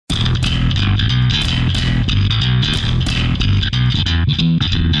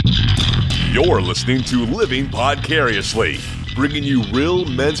You're listening to Living Podcariously, bringing you real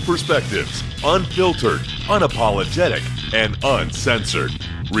men's perspectives, unfiltered, unapologetic, and uncensored.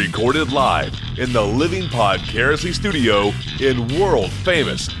 Recorded live in the Living Podcariously studio in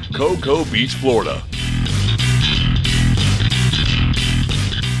world-famous Cocoa Beach, Florida.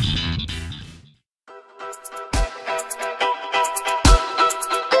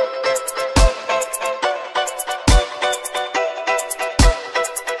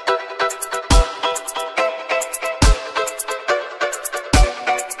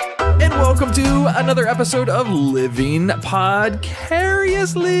 Another episode of Living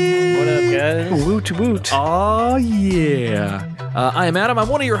Podcariously. What up, guys? Woot woot. Oh, yeah. I am Adam. I'm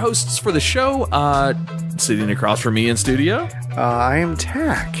one of your hosts for the show. Sitting across from me in studio. I am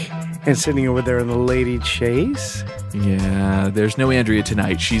Tach. And sitting over there in the Lady Chase. Yeah, there's no Andrea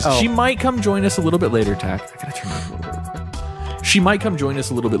tonight. She might come join us a little bit later, Tach. I gotta turn that a little bit. She might come join us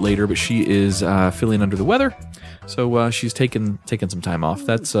a little bit later, but she is feeling under the weather. So she's taking some time off.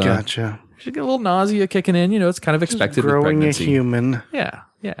 That's gotcha. She's got a little nausea kicking in. You know, it's kind of expected with growing pregnancy. A human. Yeah.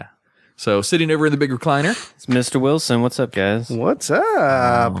 So sitting over in the big recliner. It's Mr. Wilson. What's up, guys? What's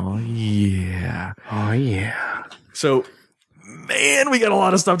up? Oh, yeah. So, man, we got a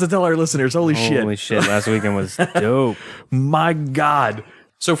lot of stuff to tell our listeners. Holy shit. Last weekend was dope. My God.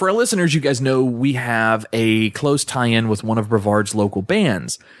 So for our listeners, you guys know we have a close tie-in with one of Brevard's local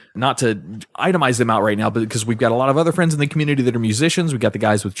bands. Not to itemize them out right now, but because we've got a lot of other friends in the community that are musicians. We got the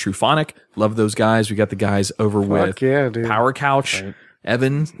guys with True Phonic. Love those guys. We got the guys over with Power Couch. Right.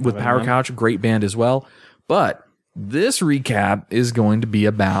 Evan with Power Couch. Great band as well. But this recap is going to be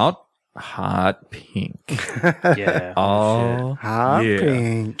about Hot Pink. Yeah. Oh, Hot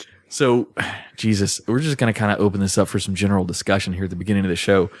Pink. So, Jesus, we're just going to kind of open this up for some general discussion here at the beginning of the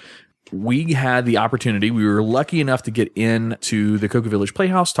show. We had the opportunity, we were lucky enough to get into the Cocoa Village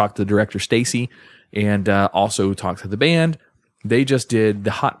Playhouse, talk to director Stacy, and also talk to the band. They just did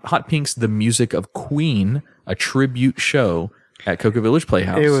the Hot Pink's The Music of Queen, a tribute show at Cocoa Village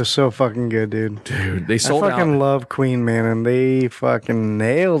Playhouse. It was so fucking good, dude. Dude, they sold out. I fucking love Queen, man, and they fucking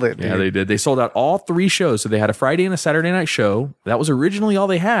nailed it, dude. Yeah, they did. They sold out all 3 shows. So they had a Friday and a Saturday night show. That was originally all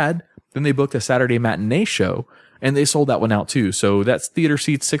they had. Then they booked a Saturday matinee show, and they sold that one out too. So that's theater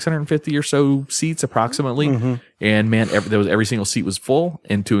seats, 650 or so seats approximately. Mm-hmm. And man, every single seat was full,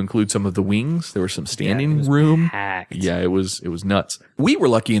 and to include some of the wings, there was some standing room. Packed. Yeah, it was nuts. We were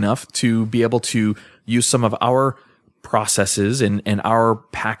lucky enough to be able to use some of our processes and our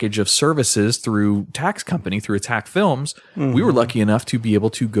package of services through Tach's company, through Attack Films. Mm-hmm. We were lucky enough to be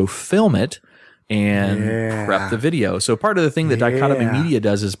able to go film it and prep the video. So part of the thing that Dichotomy Media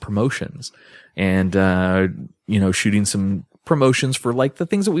does is promotions and, shooting some promotions for like the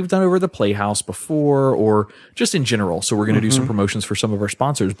things that we've done over the Playhouse before or just in general. So we're going to do some promotions for some of our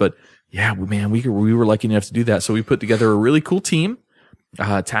sponsors, but yeah, man, we were lucky enough to do that. So we put together a really cool team.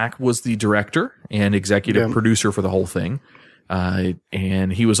 Tach was the director and executive producer for the whole thing.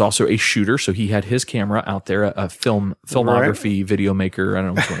 And he was also a shooter, so he had his camera out there, a filmography video maker. I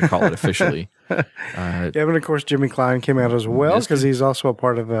don't know what you want to call it officially. And of course Jimmy Klein came out as well because he's also a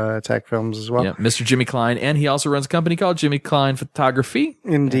part of Attack Films as well. Yeah, Mr. Jimmy Klein, and he also runs a company called Jimmy Klein Photography.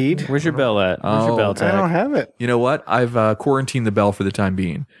 Indeed. Where's your bell at? Where's your bell, Tach? I don't have it. You know what? I've quarantined the bell for the time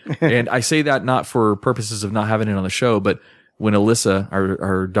being, and I say that not for purposes of not having it on the show, but when Alyssa,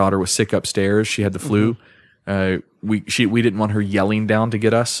 our daughter, was sick upstairs, she had the flu. We didn't want her yelling down to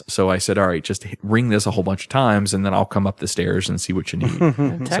get us, so I said, "All right, just ring this a whole bunch of times, and then I'll come up the stairs and see what you need."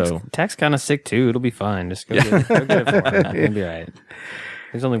 Tach's kind of sick too. It'll be fine. Just go get it for him. It'll be all right.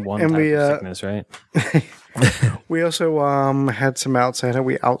 There's only one type of sickness, right? We also had some outside.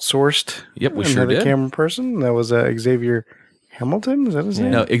 We outsourced. Yep, we sure did. Camera person that was Xavier Hamilton. Is that his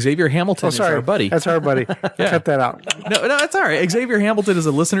name? No, Xavier Hamilton is our buddy. That's our buddy. Cut that out. No, that's all right. Xavier Hamilton is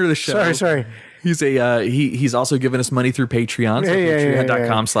a listener to the show. Sorry. He's he's also given us money through Patreon. So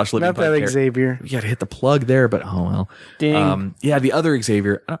patreon.com/living. Not that Xavier. You got to hit the plug there, but oh well. Ding. The other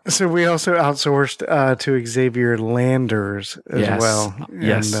Xavier. So we also outsourced to Xavier Landers as well.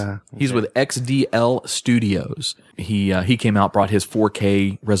 Yes. He's with XDL Studios. He came out, brought his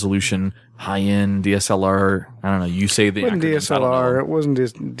 4K resolution, high-end DSLR. I don't know. You say the it wasn't DSLR. It wasn't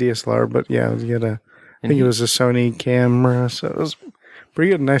DSLR, but yeah, he had I think it was a Sony camera, so it was pretty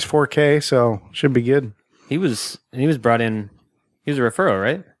good. Nice 4K, so should be good. He was brought in. He was a referral,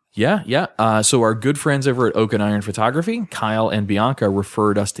 right? Yeah. So our good friends over at Oak and Iron Photography, Kyle and Bianca,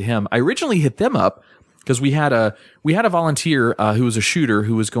 referred us to him. I originally hit them up because we had a volunteer who was a shooter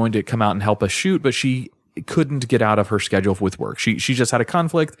who was going to come out and help us shoot, but she couldn't get out of her schedule with work. She just had a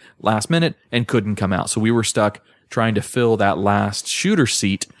conflict last minute and couldn't come out. So we were stuck trying to fill that last shooter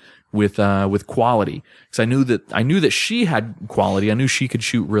seat with quality, because I knew that she had quality. I knew she could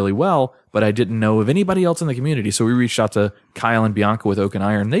shoot really well, but I didn't know of anybody else in the community. So we reached out to Kyle and Bianca with Oak and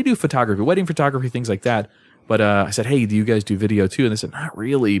Iron. They do photography, wedding photography, things like that. But I said, hey, do you guys do video too? And they said, not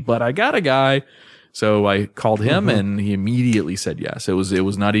really, but I got a guy. So I called him, and he immediately said yes. It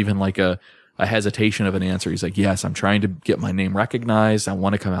was not even like a hesitation of an answer. He's like, yes, I'm trying to get my name recognized. I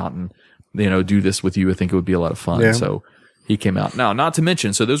want to come out and do this with you. I think it would be a lot of fun. Yeah. So he came out. Now, not to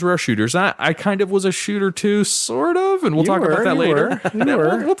mention, so those were our shooters. I kind of was a shooter too, sort of, and we'll talk about that later.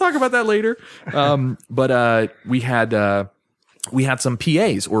 We'll talk about that later. But we had some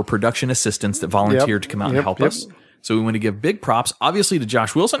PAs or production assistants that volunteered to come out and help us. So we want to give big props, obviously, to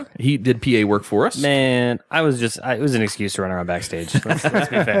Josh Wilson. He did PA work for us. Man, it was an excuse to run around backstage. Let's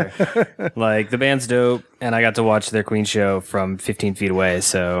be fair. Like, the band's dope, and I got to watch their Queen show from 15 feet away,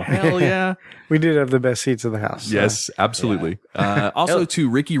 so. Hell yeah. We did have the best seats of the house. So. Yes, absolutely. Yeah. Also to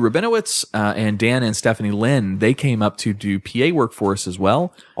Ricky Rabinowitz and Dan and Stephanie Lynn, they came up to do PA work for us as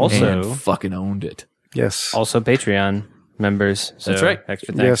well. Also. And fucking owned it. Yes. Also Patreon members. So that's right.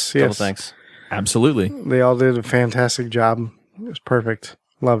 Extra thanks. Double thanks. Absolutely. They all did a fantastic job. It was perfect.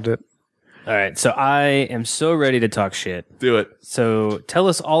 Loved it. All right. So I am so ready to talk shit. Do it. So tell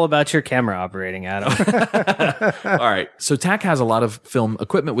us all about your camera operating, Adam. All right. So Tach has a lot of film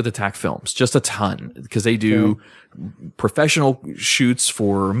equipment with the Tach films, just a ton, because they do professional shoots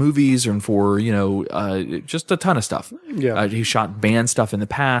for movies and for, just a ton of stuff. Yeah. He shot band stuff in the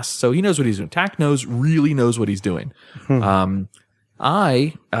past, so he knows what he's doing. Tach really knows what he's doing.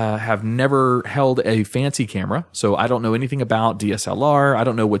 I have never held a fancy camera, so I don't know anything about DSLR. I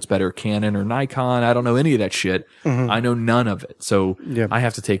don't know what's better, Canon or Nikon. I don't know any of that shit. I know none of it. So I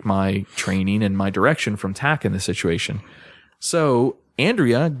have to take my training and my direction from Tach in this situation. So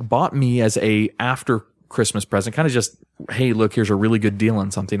Andrea bought me as a after Christmas present, kind of just, hey, look, here's a really good deal on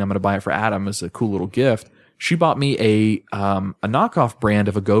something. I'm going to buy it for Adam as a cool little gift. She bought me a knockoff brand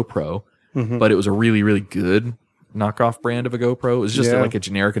of a GoPro, but it was a really, really good knockoff brand of a GoPro. It was just like a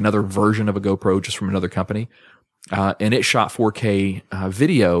generic, another version of a GoPro just from another company. And it shot 4K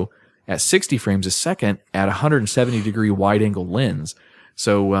video at 60 frames a second at 170 degree wide angle lens.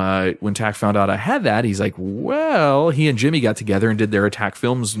 So when Tach found out I had that, he's like, well, he and Jimmy got together and did their Attack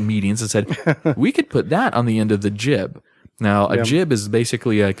Films meetings and said, we could put that on the end of the jib. Now, a jib is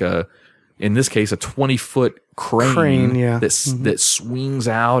basically like in this case, a 20-foot crane that swings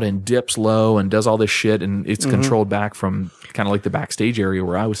out and dips low and does all this shit, and it's controlled back from kind of like the backstage area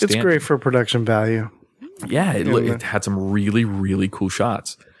where I was standing. It's great for production value. Yeah, it had some really, really cool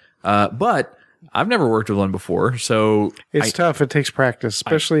shots. But I've never worked with one before, so... It's tough. It takes practice,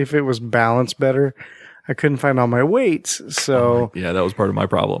 especially if it was balanced better. I couldn't find all my weights, so... yeah, that was part of my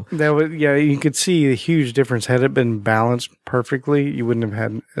problem. You could see a huge difference. Had it been balanced perfectly, you wouldn't have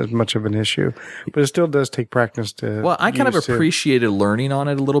had as much of an issue. But it still does take practice to... Well, I kind of appreciated learning on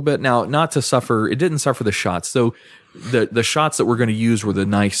it a little bit. Now, not to suffer... It didn't suffer the shots. So the shots that we're going to use were the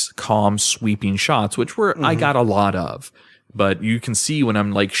nice, calm, sweeping shots, which I got a lot of. But you can see when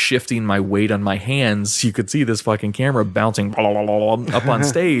I'm like shifting my weight on my hands, you could see this fucking camera bouncing up on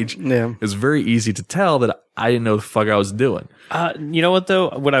stage. It's very easy to tell that I didn't know the fuck I was doing. You know what, though?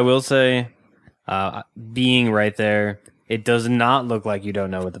 What I will say, being right there, it does not look like you don't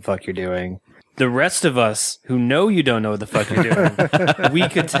know what the fuck you're doing. The rest of us who know you don't know what the fuck you're doing, we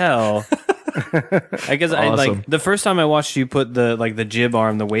could tell. I guess awesome. The first time I watched you put the jib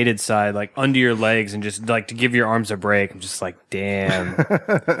arm, the weighted side, like under your legs and just like to give your arms a break. I'm just like, damn.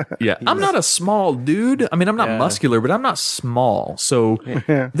 Yeah, I'm not a small dude. I mean, I'm not muscular, but I'm not small. So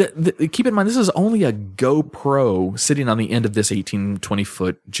keep in mind, this is only a GoPro sitting on the end of this 18-20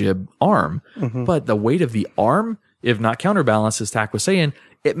 foot jib arm. But the weight of the arm, if not counterbalanced, as Tach was saying,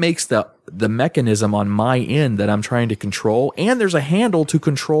 it makes the mechanism on my end that I'm trying to control, and there's a handle to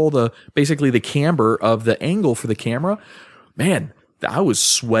control basically the camber of the angle for the camera. Man, I was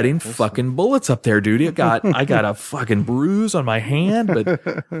sweating fucking bullets up there, dude. I got a fucking bruise on my hand, but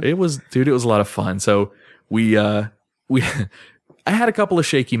it was a lot of fun. So I had a couple of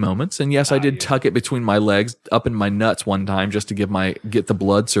shaky moments, and yes, I did tuck it between my legs up in my nuts one time just to get the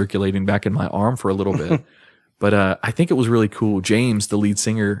blood circulating back in my arm for a little bit. But I think it was really cool. James, the lead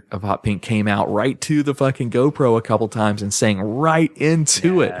singer of Hot Pink, came out right to the fucking GoPro a couple times and sang right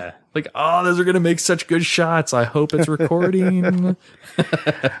into it. Like, oh, those are going to make such good shots. I hope it's recording.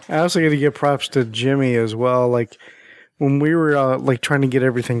 I also got to give props to Jimmy as well. Like, when we were trying to get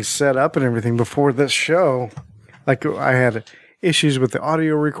everything set up and everything before this show, like I had issues with the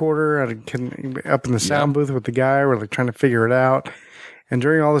audio recorder. Up in the sound booth with the guy. We're like trying to figure it out. And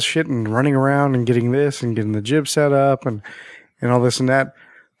during all this shit and running around and getting this and getting the jib set up and all this and that,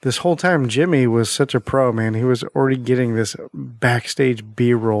 this whole time, Jimmy was such a pro, man. He was already getting this backstage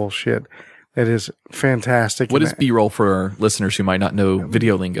B-roll shit that is fantastic. What is B-roll for our listeners who might not know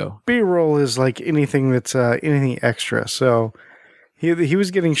video lingo? B-roll is like anything that's anything extra. So he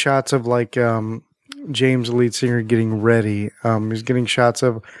was getting shots of like James, the lead singer, getting ready. He was getting shots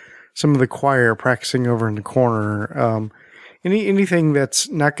of some of the choir practicing over in the corner. Anything that's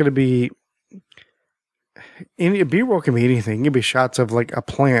not going to be. B-roll can be anything. It can be shots of like a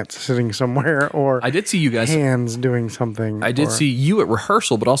plant sitting somewhere, or I did see you guys hands doing something. I did see you at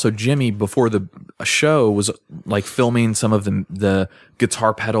rehearsal, but also Jimmy before the show was like filming some of the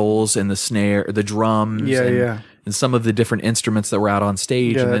guitar pedals and the snare, the drums, and some of the different instruments that were out on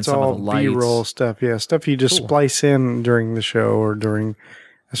stage, and then some of the lights. B-roll stuff. Yeah, stuff you just splice in during the show or during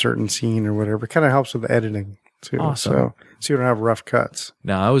a certain scene or whatever. It kind of helps with the editing too. Awesome. So you don't have rough cuts.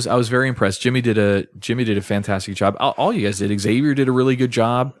 No, I was very impressed. Jimmy did a fantastic job. All you guys did. Xavier did a really good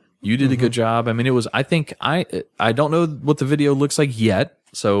job. You did a good job. I mean, it was. I think I don't know what the video looks like yet,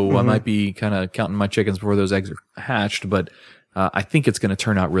 so I might be kind of counting my chickens before those eggs are hatched. But I think it's going to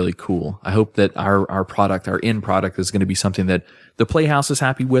turn out really cool. I hope that our product, our end product, is going to be something that the Playhouse is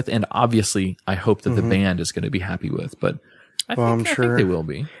happy with, and obviously, I hope that the band is going to be happy with. But I'm sure they will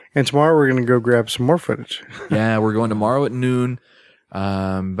be. And tomorrow we're going to go grab some more footage. Yeah, we're going tomorrow at noon,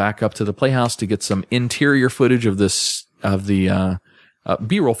 back up to the Playhouse to get some interior footage of the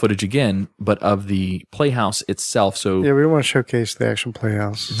B-roll footage again, but of the Playhouse itself. So yeah, we want to showcase the actual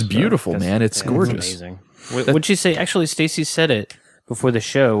Playhouse. It's beautiful, man. It's gorgeous. It's amazing. What'd you say? Actually, Stacy said it before the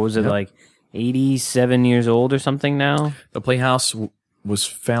show. Was it like 87 years old or something now? The Playhouse was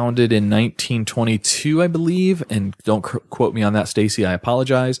founded in 1922, I believe, and don't quote me on that, Stacy. I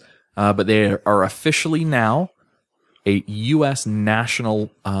apologize. But they are officially now a U.S.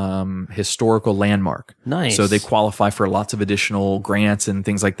 National Historical Landmark. Nice. So they qualify for lots of additional grants and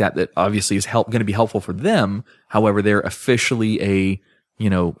things like that. That obviously is going to be helpful for them. However, they're officially a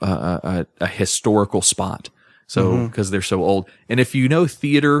historical spot. So because they're so old, and if you know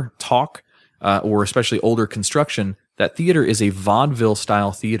theater talk, or especially older construction. That theater is a vaudeville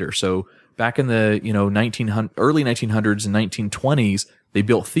style theater. So back in the early 1900s and 1920s, they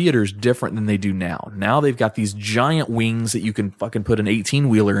built theaters different than they do now. Now they've got these giant wings that you can fucking put an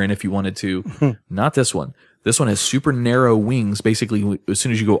 18-wheeler in if you wanted to. Not this one. This one has super narrow wings. Basically, as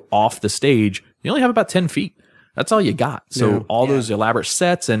soon as you go off the stage, you only have about 10 feet. That's all you got. So all those elaborate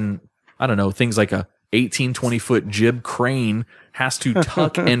sets and I don't know, things like a 20-foot jib crane has to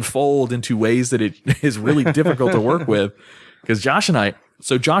tuck and fold into ways that it is really difficult to work with. Because Josh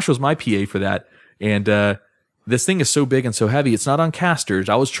was my PA for that. And this thing is so big and so heavy, it's not on casters.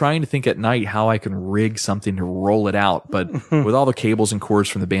 I was trying to think at night how I can rig something to roll it out. But with all the cables and cords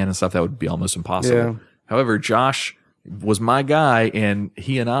from the band and stuff, that would be almost impossible. Yeah. However, Josh was my guy, and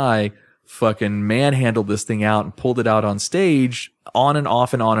he and I fucking manhandled this thing out and pulled it out on stage on and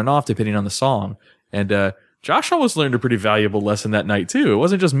off, depending on the song. And Josh almost learned a pretty valuable lesson that night too. It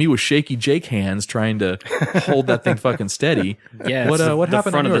wasn't just me with shaky Jake hands trying to hold that thing fucking steady. Yeah, what happened?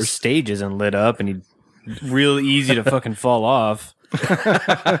 The front of the stage isn't lit up, and real easy to fucking fall off.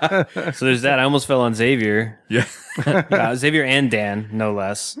 So there's that. I almost fell on Xavier. Yeah, Xavier and Dan, no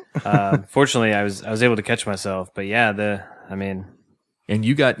less. Fortunately, I was able to catch myself. But yeah, and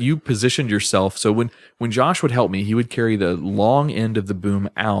you positioned yourself. So when Josh would help me, he would carry the long end of the boom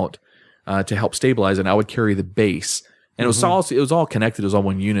out to help stabilize, and I would carry the bass. And it was all connected. It was all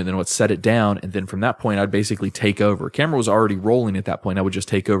one unit. Then I would set it down, and then from that point, I'd basically take over. Camera was already rolling at that point. I would just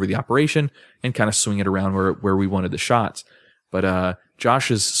take over the operation and kind of swing it around where we wanted the shots. But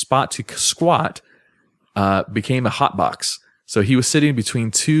Josh's spot to squat became a hot box. So he was sitting between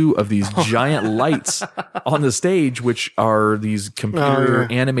two of these giant lights on the stage, which are these computer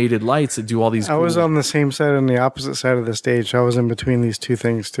animated lights that do all these. I was on the same side and the opposite side of the stage. I was in between these two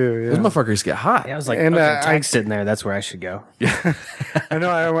things too. Yeah. Those motherfuckers get hot. Yeah, I was like, and Tag's sitting there. That's where I should go. Yeah, I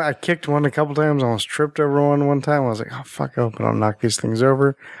know. I kicked one a couple times. I almost tripped over one time. I was like, oh fuck! I hope I don't knock these things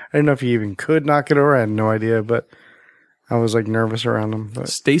over. I didn't know if you even could knock it over. I had no idea, but I was like nervous around them. But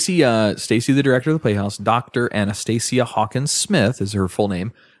Stacy, the director of the Playhouse, Dr. Anastasia Hawkins Smith is her full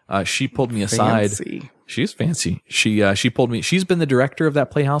name. She pulled me aside. Fancy. She's fancy. She pulled me. She's been the director of that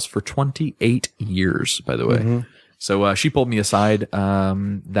Playhouse for 28 years, by the way. So she pulled me aside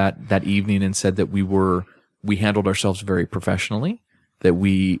that evening and said that we handled ourselves very professionally, that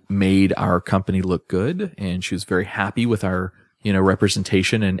we made our company look good, and she was very happy with our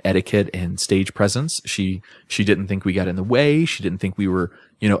representation and etiquette and stage presence. She didn't think we got in the way. She didn't think we were,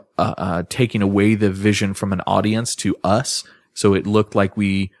 taking away the vision from an audience to us. So it looked like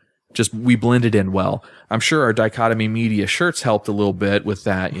we just we blended in well. I'm sure our Dichotomy Media shirts helped a little bit with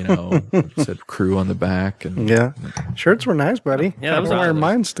that, it said crew on the back. And Yeah. Shirts were nice, buddy. Yeah, that I'm was wearing awesome.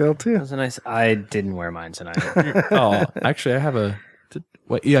 mine still, too. That was a nice. I didn't wear mine tonight. Oh, actually, I have a.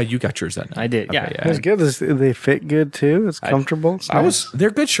 Yeah, you got yours that night. I did. Okay, Yeah. It's good. They fit good, too. It's comfortable. It's nice. They're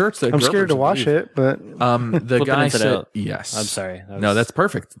good shirts. I'm scared to wash it, but The Flip it guy inside said, out. yes. I'm sorry. No, that's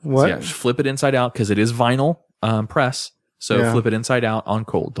perfect. What? Yeah, flip it inside out because it is vinyl press. So Yeah. flip it inside out on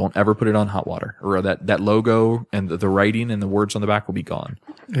cold. Don't ever put it on hot water, or that logo and the writing and the words on the back will be gone.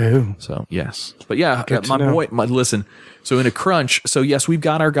 ooh. So yes, but yeah, Good to my know. boy. Listen. So in a crunch. So yes, we've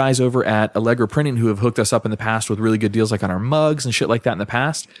got our guys over at Allegra Printing who have hooked us up in the past with really good deals, like on our mugs and shit like that in the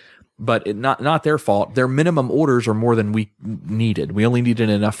past. But not their fault. Their minimum orders are more than we needed. We only needed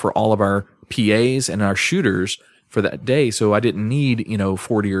enough for all of our PAs and our shooters for that day. So I didn't need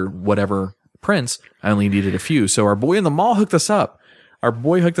 40 or whatever prints. I only needed a few. So our boy in the mall hooked us up.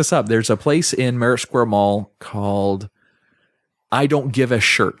 There's a place in Merritt Square Mall called I Don't Give a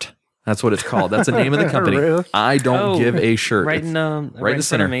Shirt. That's what it's called. That's the name of the company. Really? I Don't Give a Shirt. Right in in right in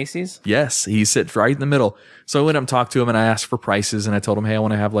center. front of Macy's. Yes, he sits right in the middle. So I went up and talked to him and I asked for prices and I told him, hey, I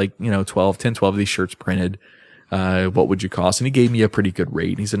want to have 12 of these shirts printed. What would you cost? And he gave me a pretty good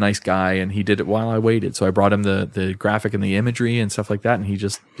rate. He's a nice guy and he did it while I waited. So I brought him the graphic and the imagery and stuff like that. And he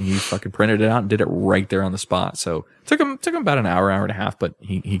fucking printed it out and did it right there on the spot. So took him about an hour and a half, but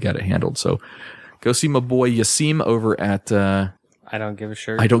he got it handled. So go see my boy Yasim over at, I don't give a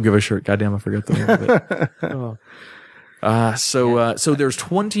shirt. I Don't Give a Shirt. Goddamn, I forgot the name of it. So there's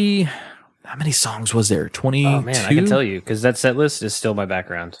 20. How many songs was there? 22? Oh man, I can tell you because that set list is still my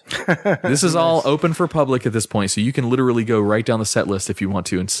background. This is all open for public at this point, so you can literally go right down the set list if you want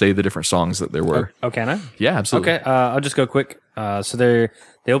to and say the different songs that there were. Oh, can I? Yeah, absolutely. Okay, I'll just go quick. So they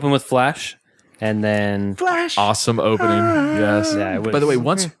open with Flash, and then Flash. Awesome opening. Yes. Yeah, it was- By the way,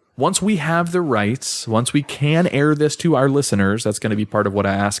 once we have the rights, once we can air this to our listeners, that's going to be part of what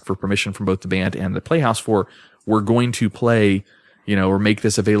I ask for permission from both the band and the Playhouse for. We're going to play, or make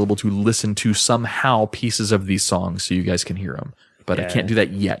this available to listen to somehow pieces of these songs so you guys can hear them. But I Yeah. can't do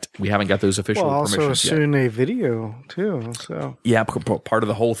that yet. We haven't got those official Well, also permissions yet. soon a video, too. So Yeah, part of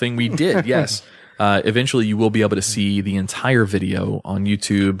the whole thing we did. Yes. Eventually, you will be able to see the entire video on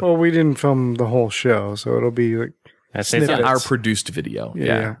YouTube. Well, we didn't film the whole show, so it'll be like I say it's Snippets. Our produced video.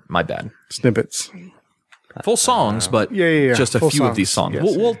 Yeah, my bad. snippets. Full songs, but Yeah. just a Full few of these songs.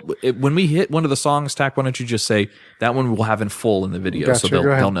 songs. Yes. When we hit one of the songs, Tach, why don't you just say that one we'll have in full in the video, Gotcha, so go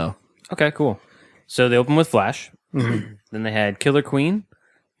ahead. they'll know. Okay, cool. So they open with Flash. Mm-hmm. Then they had Killer Queen,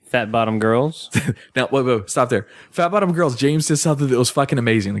 Fat Bottom Girls. Now, wait, stop there. Fat Bottom Girls, James did something that was fucking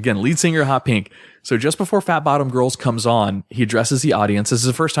amazing. Again, lead singer Hot Pink. So just before Fat Bottom Girls comes on, he addresses the audience. This is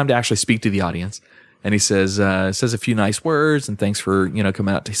the first time to actually speak to the audience. And he says a few nice words and thanks for,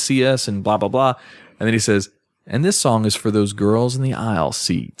 coming out to see us and blah, blah, blah. And then he says, and this song is for those girls in the aisle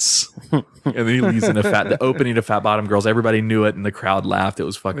seats. And then he leads into the opening to Fat Bottom Girls. Everybody knew it and the crowd laughed. It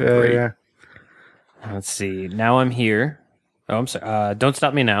was fucking great. Yeah. Let's see. Now I'm here. Oh, I'm sorry. Don't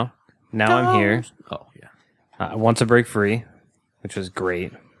Stop Me Now. Now I'm here. Oh, yeah. Want to Break Free, which was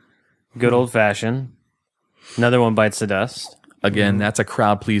great. Good Old Fashioned. Another one Bites the Dust. Again, that's a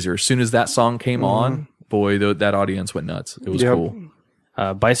crowd pleaser. As soon as that song came on, boy, that audience went nuts. It was Yep.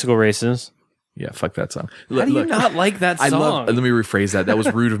 cool. Bicycle Races. Yeah, fuck that song. How do you not like that I song? love. Let me rephrase that. That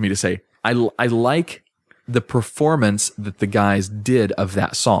was rude of me to say. I like the performance that the guys did of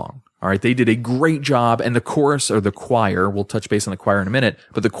that song. All right, they did a great job, and the chorus or the choir. We'll touch base on the choir in a minute,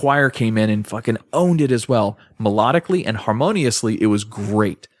 but the choir came in and fucking owned it as well, melodically and harmoniously. It was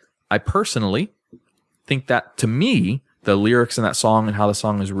great. I personally think that to me, the lyrics in that song and how the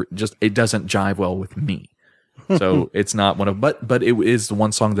song is it doesn't jive well with me. So it's not one of, but it is the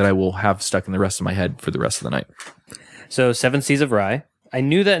one song that I will have stuck in the rest of my head for the rest of the night. So Seven Seas of Rye. I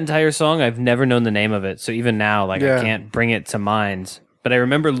knew that entire song. I've never known the name of it. So even now, I can't bring it to mind. But I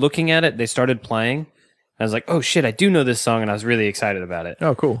remember looking at it. They started playing. I was like, oh shit, I do know this song. And I was really excited about it.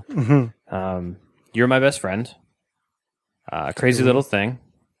 Oh, cool. You're My Best Friend. Crazy Little Thing.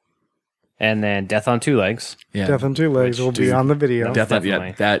 And then Death on Two Legs. Yeah, Death on Two Legs will be on the video.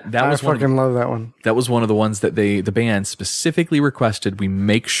 Definitely. that I was one of the- fucking love that one. That was one of the ones that the band specifically requested we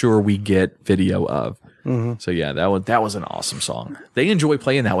make sure we get video of. So yeah, that was an awesome song. They enjoy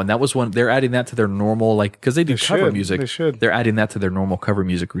playing that one. That was one. They're adding that to their normal because they do cover should. music. They should. They're adding that to their normal cover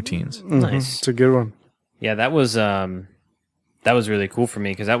music routines. Nice. It's a good one. Yeah, that was really cool for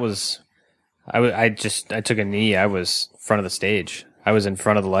me because that was I took a knee. I was front of the stage. I was in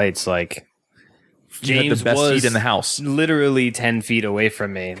front of the lights. Like You had James the best was seat in the house. literally 10 feet away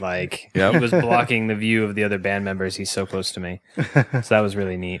from me. Like Yep. he was blocking the view of the other band members. He's so close to me. So that was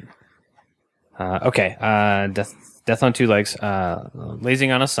really neat. Okay. Death on Two Legs.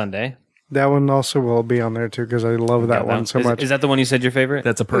 Lazing on a Sunday. That one also will be on there too because I love that one so much. Is that the one you said your favorite?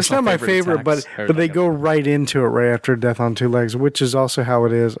 That's a personal. It's not my favorite, but they go right into it right after Death on Two Legs, which is also how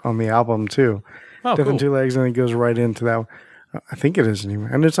it is on the album too. Oh, Death cool. on Two Legs, and it goes right into that one. I think it is anyway,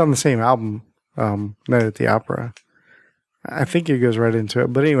 and it's on the same album, Night at the Opera. I think it goes right into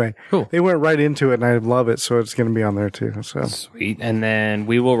it, but anyway, Cool. They went right into it, and I love it, so it's going to be on there too. So Sweet. And then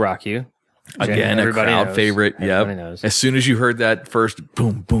We Will Rock You. Again, a Everybody crowd knows. favorite. Everybody Yep. knows. As soon as you heard that first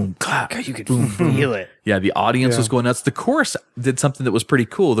boom, boom, clap, You could feel it. yeah, the audience Yeah. was going nuts. The chorus did something that was pretty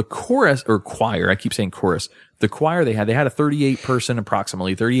cool. The chorus or choir, I keep saying chorus. The choir they had a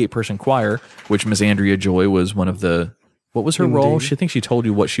approximately 38 person choir, which Miss Andrea Joy was one of the. What was her role? Indeed. She thinks she told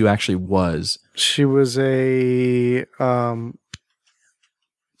you what she actually was. she was a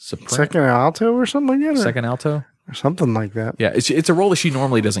Soprano, second alto or something like that, second alto. or something like that. Yeah, it's a role that she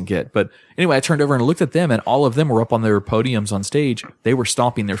normally doesn't get. But anyway, I turned over and looked at them, and all of them were up on their podiums on stage. They were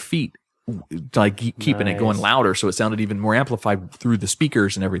stomping their feet, like keeping it going Nice. louder, so it sounded even more amplified through the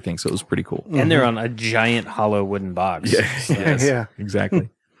speakers and everything. So it was pretty cool. And they're on a giant hollow wooden box. Yes, Yeah. exactly.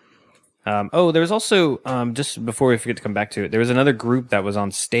 There was also, just before we forget to come back to it, there was another group that was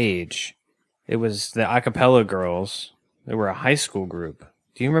on stage. It was the a cappella girls. They were a high school group.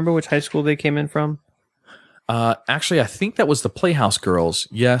 Do you remember which high school they came in from? Actually, I think that was the Playhouse Girls.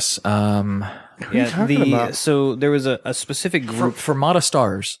 Yes. talking about? So there was a specific group, Fermata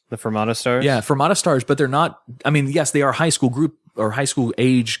Stars. the Fermata Stars. Yeah, Fermata Stars, but they're not. I mean, yes, they are high school group or high school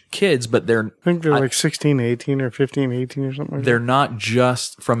age kids, but they're I think they're like 16, 18 or 15, 18 or something like they're not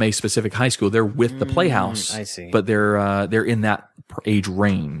just from a specific high school. They're with the Playhouse. I see. But they're in that age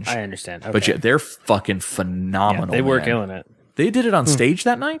range. I understand. Okay. But yeah, they're fucking Yeah, phenomenal. they were man. killing it. They did it on stage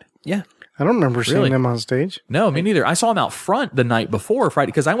that night? Yeah. that. I don't remember seeing Really? them on stage. No, me neither. I saw them out front the night before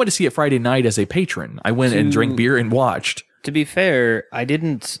Friday because I went to see it Friday night as a patron. I went and drank beer and watched. To be fair, I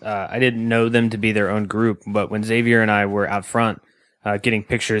didn't know them to be their own group, but when Xavier and I were out front getting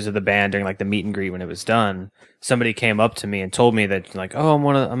pictures of the band during like the meet and greet when it was done, somebody came up to me and told me that like, oh,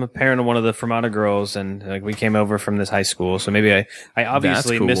 I'm a parent of one of the Fermata girls, and like we came over from this high school, so maybe I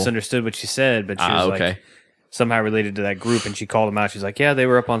obviously cool. misunderstood what she said, but she was okay. like somehow related to that group, and she called them out. She's like, yeah, they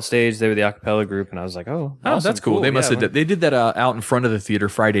were up on stage, they were the a cappella group, and I was like, oh, Oh, awesome, that's cool. They must yeah, have. They did that out in front of the theater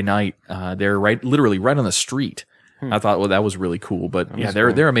Friday night. They're literally right on the street. I thought, well, that was really cool. But yeah,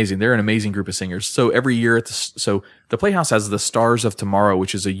 they're amazing. They're an amazing group of singers. So every year so the Playhouse has the Stars of Tomorrow,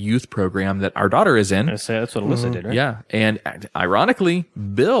 which is a youth program that our daughter is in. That's what Alyssa did, right? Yeah, and ironically,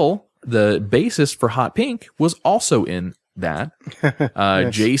 Bill, the bassist for Hot Pink, was also in that.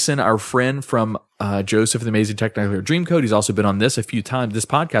 Jason, our friend from Joseph and the Amazing Technicolor Dreamcoat, he's also been on this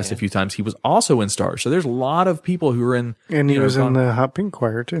podcast a few times. He was also in Stars. So there's a lot of people who are in. And he was in the Hot Pink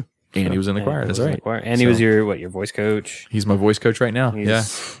Choir too. And he was in the choir. That's right. And he was your voice coach. He's my voice coach right now. Yeah.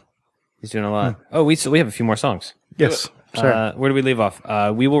 He's doing a lot. Oh, we have a few more songs. Yes. Sorry. Where do we leave off?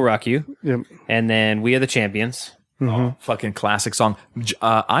 We Will Rock You. Yep. And then We Are the Champions. Oh, fucking classic song.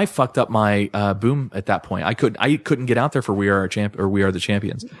 I fucked up my boom at that point. I couldn't get out there for We Are the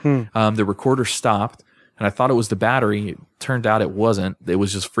Champions. The recorder stopped, and I thought it was the battery. It turned out it wasn't. It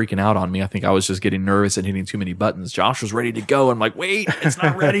was just freaking out on me. I think I was just getting nervous and hitting too many buttons. Josh was ready to go. I'm like, wait, it's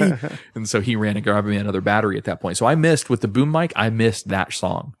not ready. And so he ran and grabbed me another battery at that point. So I missed with the boom mic. I missed that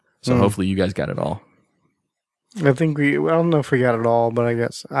song. So hopefully you guys got it all. I think I don't know if we got it all, but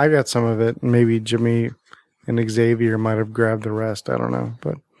I got some of it. Maybe Jimmy and Xavier might have grabbed the rest. I don't know,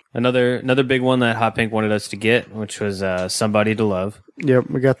 but Another big one that Hot Pink wanted us to get, which was Somebody to Love. yep,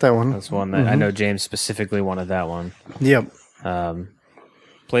 we got that one. That's one that I know James specifically wanted that one. Yep.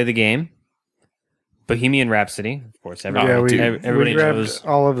 Play the Game. Bohemian Rhapsody, of course. Everybody we grabbed knows.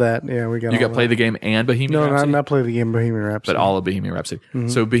 all of that. Yeah, we got. You all got of Play that. the Game and Bohemian No, Rhapsody? not Play the Game. Bohemian Rhapsody. But all of Bohemian Rhapsody.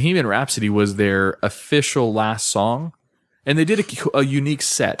 So Bohemian Rhapsody was their official last song. And they did a unique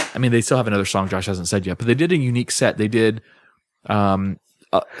set. I mean, they still have another song Josh hasn't said yet, but they did a unique set. They did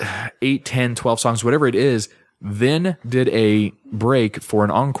 8, 10, 12 songs, whatever it is, then did a break for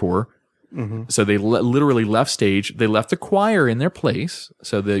an encore. So they literally left stage. They left the choir in their place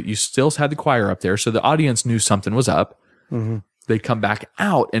so that you still had the choir up there. So the audience knew something was up. They come back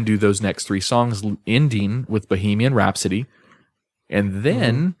out and do those next 3 songs, ending with Bohemian Rhapsody. And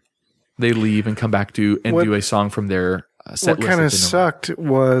then they leave and come back do a song from their set What list. kind of sucked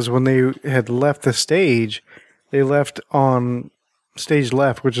was when they had left the stage, they left on stage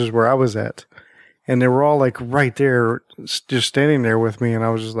left, which is where I was at. And they were all like right there, just standing there with me. And I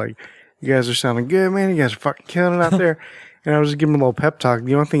was just like, you guys are sounding good, man. You guys are fucking killing it out there. And I was just giving them a little pep talk.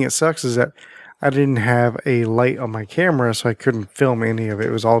 The only thing that sucks is that I didn't have a light on my camera, so I couldn't film any of it.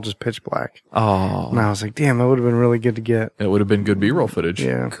 It was all just pitch black. Oh. And I was like, damn, that would have been really good to get. It would have been good B-roll footage.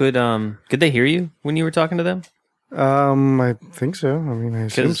 Yeah. Could they hear you when you were talking to them? I think so. I mean, I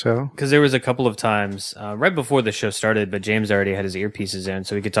assume so. Because there was a couple of times right before the show started, but James already had his earpieces in,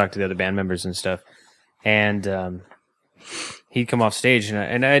 so we could talk to the other band members and stuff. And he'd come off stage,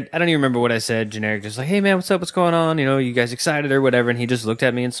 and I don't even remember what I said. Generic, just like, "Hey man, what's up? What's going on? You know, you guys excited or whatever?" And he just looked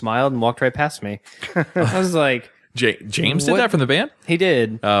at me and smiled and walked right past me. I was like, James did that from the band? He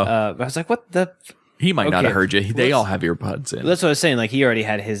did. Oh. I was like, "What the?" He might not have heard you. They all have earbuds in. That's what I was saying. Like, he already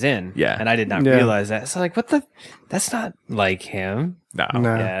had his in. Yeah. And I did not realize that. So, like, what the? That's not like him. No.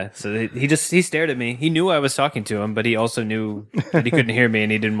 Yeah. So he stared at me. He knew I was talking to him, but he also knew that he couldn't hear me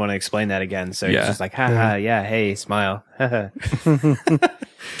and he didn't want to explain that again. So he's just like, haha, yeah, hey, smile. By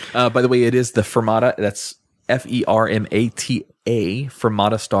the way, it is the Fermata. That's Fermata,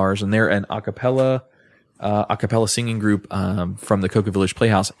 Fermata Stars. And they're an a cappella singing group from the Cocoa Village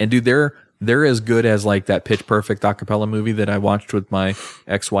Playhouse. And dude, they're as good as like that Pitch Perfect a cappella movie that I watched with my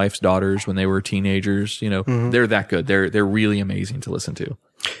ex-wife's daughters when they were teenagers. You know, they're that good. They're really amazing to listen to.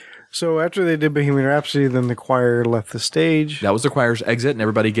 So after they did Bohemian Rhapsody, then the choir left the stage. That was the choir's exit, and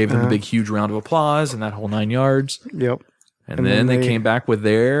everybody gave them a big, huge round of applause and that whole 9 yards. Yep. And then they came back with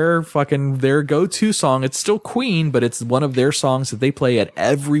their go-to song. It's still Queen, but it's one of their songs that they play at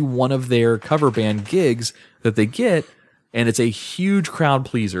every one of their cover band gigs that they get, and it's a huge crowd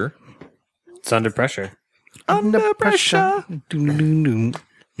pleaser. It's Under Pressure. Under pressure.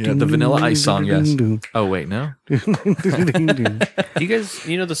 Yeah, the Vanilla Ice song, yes. Oh, wait, no? Do you guys,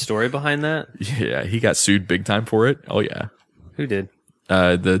 you know the story behind that? Yeah, he got sued big time for it. Oh, yeah. Who did?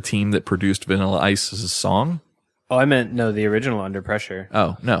 The team that produced Vanilla Ice's song. Oh, I meant, no, the original Under Pressure.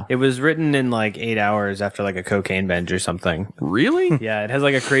 Oh, no. It was written in like 8 hours after like a cocaine binge or something. Really? Yeah, it has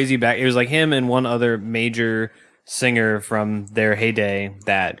like a crazy back. It was like him and one other major singer from their heyday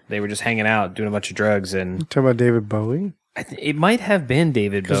that they were just hanging out doing a bunch of drugs. And Talking about David Bowie? It might have been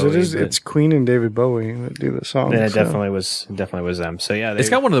David Bowie. Because it's Queen and David Bowie that do the song. Then it definitely was them. So yeah, it's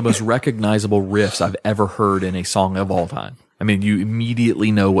got one of the most recognizable riffs I've ever heard in a song of all time. I mean, you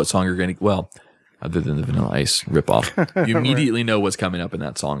immediately know what song you're going to, well, other than the Vanilla Ice ripoff, you immediately know what's coming up in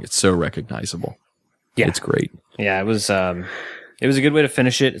that song. It's so recognizable. Yeah. It's great. Yeah, it was a good way to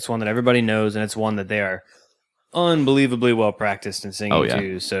finish it. It's one that everybody knows, and it's one that they are unbelievably well practiced in singing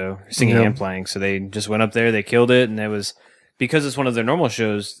too. So singing and playing. So they just went up there, they killed it, and it was because it's one of their normal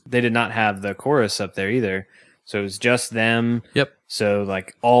shows. They did not have the chorus up there either, so it was just them. Yep. So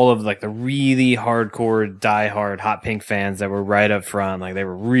like all of like the really hardcore, diehard Hot Pink fans that were right up front, like they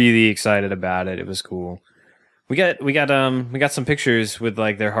were really excited about it. It was cool. We got some pictures with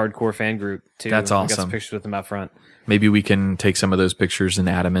like their hardcore fan group too. That's awesome. We got some pictures with them out front. Maybe we can take some of those pictures and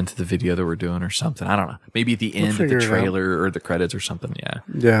add them into the video that we're doing or something. I don't know. Maybe at the end of the trailer or the credits or something. Yeah.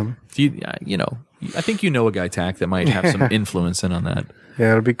 Yeah. You know, I think you know a guy, Tach, that might have some influence on that.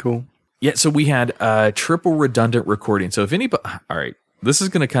 Yeah, it'll be cool. Yeah. So we had triple redundant recording. So if anybody, all right, this is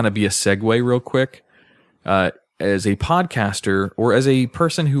going to kind of be a segue real quick. As a podcaster or as a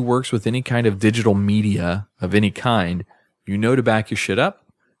person who works with any kind of digital media of any kind, you know to back your shit up.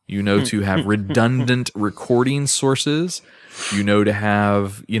 You know to have redundant recording sources. You know to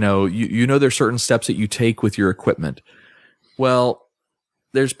have, you know there's certain steps that you take with your equipment. Well,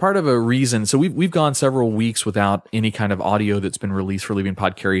 there's part of a reason. So we've gone several weeks without any kind of audio that's been released for Leaving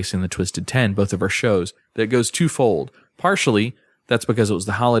Podcariously and the Twisted 10, both of our shows. That goes twofold. Partially, that's because it was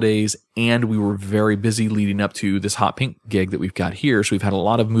the holidays and we were very busy leading up to this Hot Pink gig that we've got here. So we've had a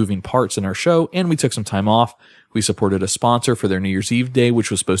lot of moving parts in our show and we took some time off. We supported a sponsor for their New Year's Eve day, which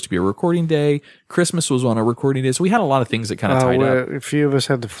was supposed to be a recording day. Christmas was on a recording day. So we had a lot of things that kind of tied up. A few of us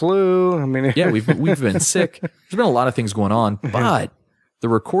had the flu. I mean, yeah, we've been sick. There's been a lot of things going on, but the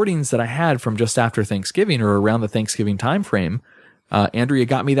recordings that I had from just after Thanksgiving or around the Thanksgiving time frame, Andrea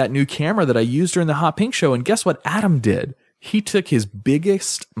got me that new camera that I used during the Hot Pink show. And guess what Adam did? He took his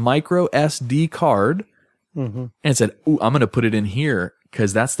biggest micro SD card and said, "Ooh, I'm going to put it in here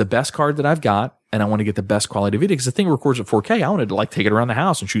because that's the best card that I've got, and I want to get the best quality video because the thing records at 4K. I wanted to like take it around the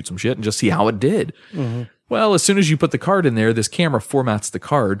house and shoot some shit and just see how it did." Well, as soon as you put the card in there, this camera formats the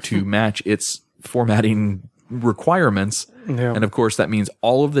card to match its formatting requirements. Yeah. And of course, that means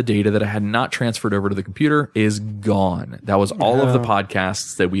all of the data that I had not transferred over to the computer is gone. That was all of the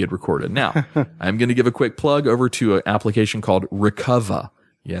podcasts that we had recorded. Now, I'm going to give a quick plug over to an application called Recuva.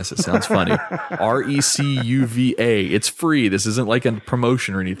 Yes, it sounds funny. Recuva. It's free. This isn't like a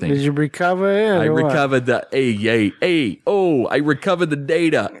promotion or anything. Did you recover it? I recovered the I recovered the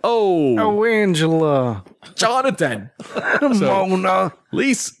data. Oh, Angela. Jonathan. Mona.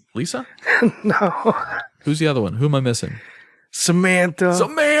 Lisa. Lisa? No. Who's the other one? Who am I missing? Samantha.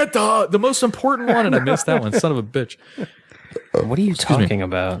 Samantha, the most important one, and I missed that one. Son of a bitch. What are you talking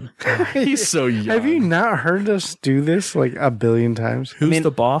about? He's so young. Have you not heard us do this like a billion times? Who's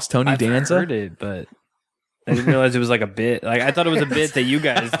the boss? Tony I've Danza? heard it, but I didn't realize it was like a bit. Like I thought it was a bit that you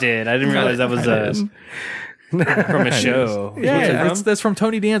guys did. I didn't realize that was from a show. Yeah, that's from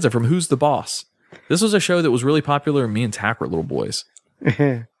Tony Danza from Who's the Boss. This was a show that was really popular, and me and Tach were little boys.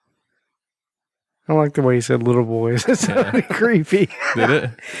 I like the way you said little boys. It sounded creepy. Did it?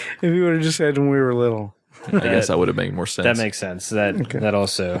 If you would have just said when we were little. I guess that would have made more sense. That makes sense. That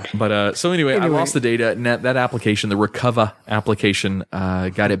also. But so anyway, I lost the data, and that application, the Recover application,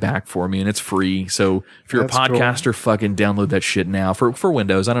 got it back for me, and it's free. So if you're That's a podcaster, fucking download that shit now for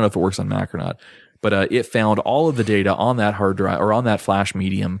Windows. I don't know if it works on Mac or not, but it found all of the data on that hard drive or on that flash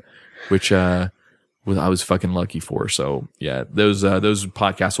medium, which I was fucking lucky for. So yeah, those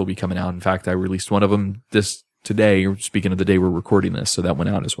podcasts will be coming out. In fact, I released one of them today, speaking of the day we're recording this, so that went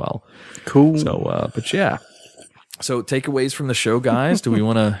out as well. Cool. So, but yeah. So takeaways from the show, guys.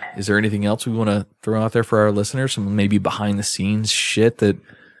 Is there anything else we want to throw out there for our listeners? Some maybe behind the scenes shit that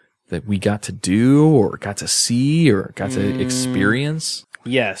we got to do or got to see or got to experience?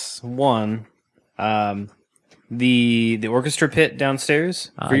 Yes. One, the orchestra pit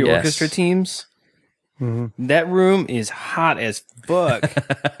downstairs for your orchestra teams. Mm-hmm. That room is hot as fuck.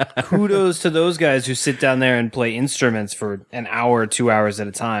 Kudos to those guys who sit down there and play instruments for an hour, 2 hours at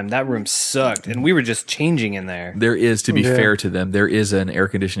a time. That room sucked, and we were just changing in there. There is, to be fair to them, there is an air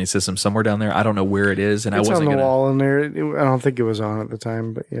conditioning system somewhere down there. I don't know where it is, and it's I wasn't on the wall in there. I don't think it was on at the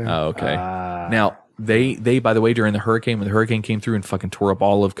time, but yeah. Oh, okay. Now they by the way, during the hurricane, when the hurricane came through and fucking tore up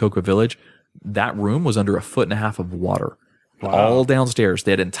all of Cocoa Village, that room was under 1.5 feet of water, all downstairs.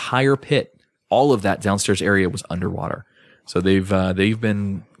 That entire pit. All of that downstairs area was underwater. So they've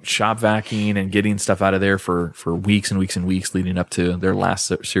been shop vacuuming and getting stuff out of there for weeks and weeks and weeks leading up to their last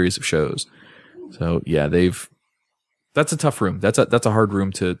series of shows. So yeah, that's a tough room. That's a hard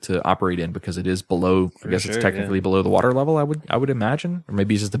room to operate in because it is below. I guess it's technically below the water level. I would imagine, or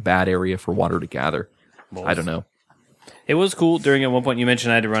maybe it's just a bad area for water to gather. I don't know. It was cool. During at one point you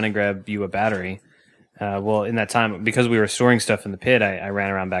mentioned I had to run and grab you a battery. Well, in that time, because we were storing stuff in the pit, I ran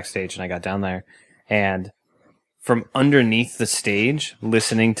around backstage and I got down there. And from underneath the stage,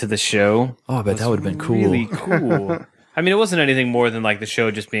 listening to the show. Oh, I bet that would have been cool. Really cool. I mean, it wasn't anything more than like the show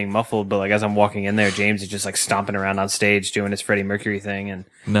just being muffled, but like as I'm walking in there, James is just like stomping around on stage doing his Freddie Mercury thing. And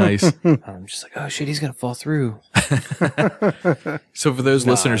nice. I'm just like, oh shit, he's going to fall through. So for those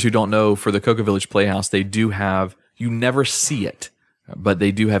listeners who don't know, for the Cocoa Village Playhouse, they do have, you never see it, but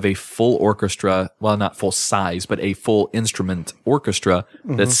they do have a full orchestra, well, not full size, but a full instrument orchestra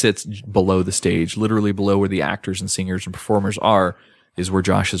that sits below the stage, literally below where the actors and singers and performers are, is where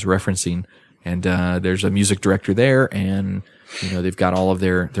Josh is referencing. And there's a music director there, and they've got all of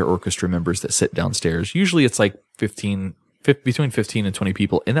their orchestra members that sit downstairs. Usually it's like between 15 and 20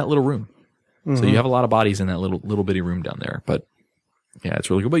 people in that little room. So you have a lot of bodies in that little bitty room down there. But yeah, it's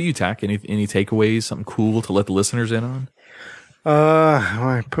really cool. But you, Tach, any takeaways, something cool to let the listeners in on?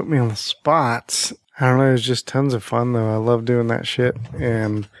 Well, put me on the spots. I don't know. It was just tons of fun, though. I love doing that shit,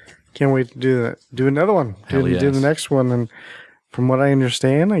 and can't wait to do that. Do another one. Do the next one. And from what I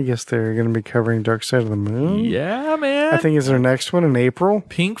understand, I guess they're going to be covering Dark Side of the Moon. Yeah, man. I think it's their next one in April.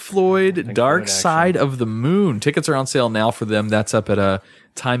 Pink Floyd, Dark Side of the Moon. Tickets are on sale now for them. That's up at a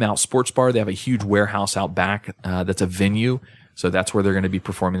Time Out Sports Bar. They have a huge warehouse out back. That's a venue. So that's where they're going to be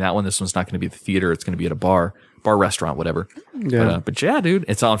performing that one. This one's not going to be at the theater. It's going to be at a bar, restaurant, whatever. Yeah. But yeah, dude,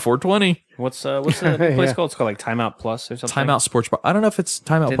 it's on 420. What's the place called? It's called like Time Out Plus or something. Time Out Sports Bar. I don't know if it's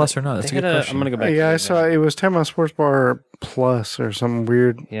Time Out Plus or not. That's a good question. I'm gonna go back. Yeah, I saw it was Time Out Sports Bar Plus or some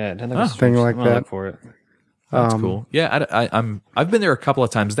weird thing like that. Look for it. That's cool. Yeah, I've been there a couple of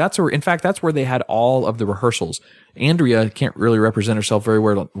times. That's where they had all of the rehearsals. Andrea can't really represent herself very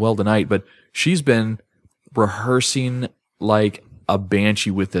well tonight, but she's been rehearsing like a banshee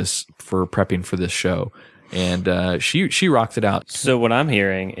with this for prepping for this show. And she rocked it out. So what I'm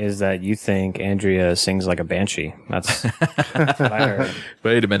hearing is that you think Andrea sings like a banshee. That's what I heard.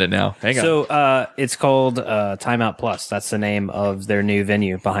 Wait a minute now. Hang on. So it's called Time Out Plus. That's the name of their new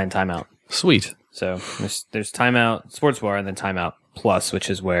venue behind Time Out. Sweet. So there's Time Out Sports Bar and then Time Out Plus, which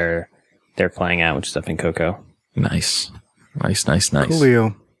is where they're playing at, which is up in Cocoa. Nice.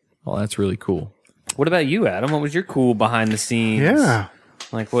 Coolio. Well, that's really cool. What about you, Adam? What was your cool behind the scenes? Yeah.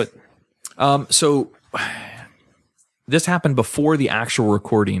 Like what? So this happened before the actual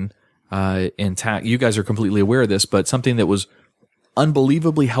recording. And you guys are completely aware of this, but something that was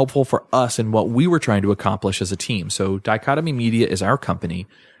unbelievably helpful for us and what we were trying to accomplish as a team. So Dichotomy Media is our company,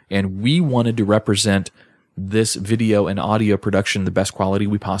 and we wanted to represent this video and audio production the best quality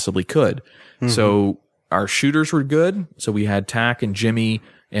we possibly could. So our shooters were good. So we had Tach and Jimmy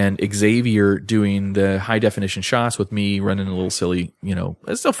and Xavier doing the high definition shots with me running a little silly,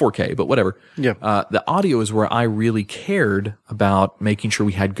 it's still 4K, but whatever. Yeah. The audio is where I really cared about making sure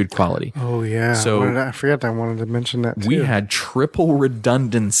we had good quality. Oh, yeah. So I forgot I wanted to mention that too. we had triple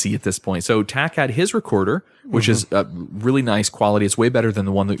redundancy at this point. So Tach had his recorder, which is really nice quality. It's way better than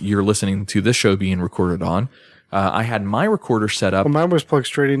the one that you're listening to this show being recorded on. I had my recorder set up. Well, mine was plugged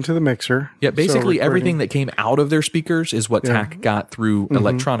straight into the mixer. Yeah, basically everything that came out of their speakers is what Tach got through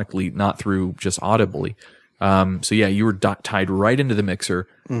electronically, not through just audibly. So yeah, you were tied right into the mixer.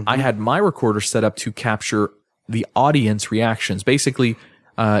 I had my recorder set up to capture the audience reactions. Basically,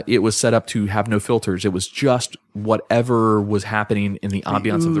 it was set up to have no filters. It was just whatever was happening in the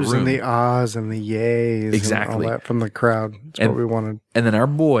ambiance of the room. And the ahs and the yays. Exactly. And all that from the crowd. That's what we wanted. And then our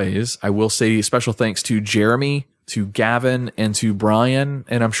boys, I will say special thanks to Jeremy, to Gavin, and to Brian,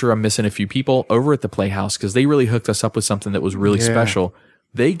 and I'm sure I'm missing a few people over at the Playhouse because they really hooked us up with something that was really special.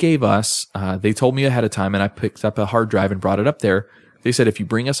 They gave us, they told me ahead of time, and I picked up a hard drive and brought it up there. They said, if you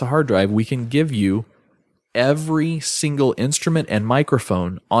bring us a hard drive, we can give you every single instrument and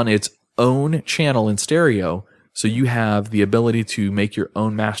microphone on its own channel in stereo, so you have the ability to make your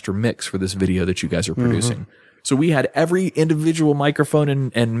own master mix for this video that you guys are producing. So we had every individual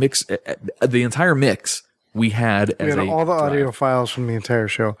microphone and mix, the entire mix we had as all the audio files from the entire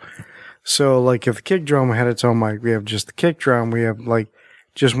show. So like if the kick drum had its own mic, we have just the kick drum, we have like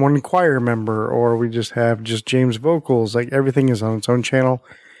just one choir member, or we just have just James vocals, like everything is on its own channel.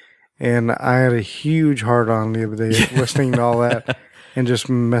 And I had a huge heart on the other day listening to all that and just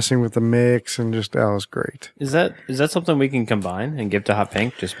messing with the mix, and just that was great. Is that something we can combine and give to Hot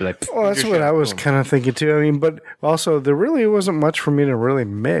Pink? Just be like, oh, that's what I was kind of thinking too. I mean, but also there really wasn't much for me to really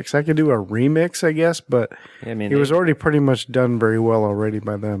mix. I could do a remix, I guess, but it was already pretty much done very well already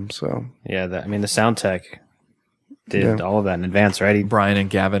by them. So yeah, the sound tech did all of that in advance, right? Brian and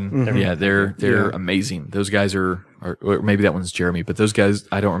Gavin, they're amazing. Those guys are, or maybe that one's Jeremy, but those guys,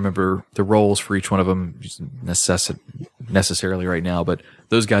 I don't remember the roles for each one of them necessarily right now, but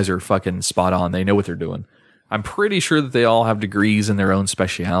those guys are fucking spot on. They know what they're doing. I'm pretty sure that they all have degrees in their own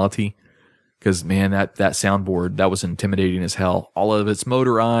speciality, because man, that soundboard, that was intimidating as hell. All of it's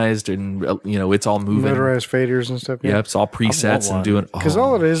motorized, and it's all moving. Motorized faders and stuff. Yeah, it's all presets and doing. Because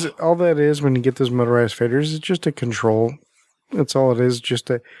all that is when you get those motorized faders, is just a control. That's all it is.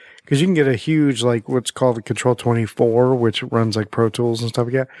 Because you can get a huge, like what's called the Control 24, which runs like Pro Tools and stuff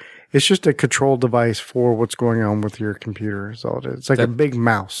like that. It's just a control device for what's going on with your computer. Is all it is. It's like a big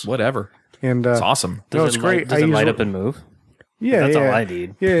mouse. Whatever. And it's awesome. It's great. Does it light up and move? Yeah, that's all I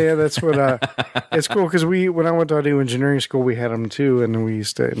need. Yeah, that's what. It's cool because when I went to audio engineering school, we had them too, and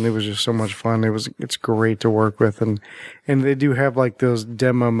and it was just so much fun. It's great to work with, and they do have like those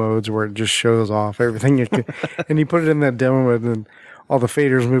demo modes where it just shows off everything, and you put it in that demo mode, and all the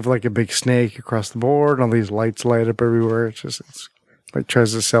faders move like a big snake across the board, and all these lights light up everywhere. It's like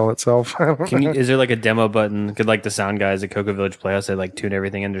tries to sell itself. Is there like a demo button? Could like the sound guys at Cocoa Village Playhouse, they like tune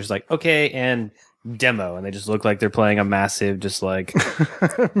everything and they're just like, okay, and demo, and they just look like they're playing a massive, just like,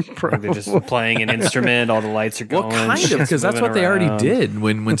 like they're just playing an instrument. All the lights are going. Well, kind of, because that's what they already did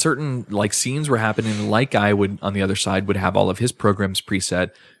when certain like scenes were happening. Like guy would on the other side would have all of his programs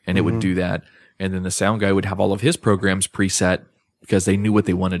preset, and it would do that, and then the sound guy would have all of his programs preset because they knew what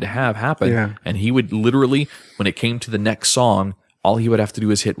they wanted to have happen, and he would literally, when it came to the next song, all he would have to do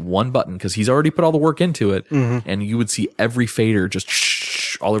is hit one button because he's already put all the work into it, and you would see every fader just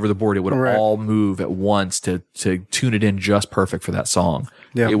all over the board. It would all move at once to tune it in just perfect for that song.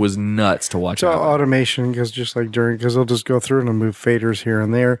 Yeah. It was nuts to watch. It's all automation because because they'll just go through and move faders here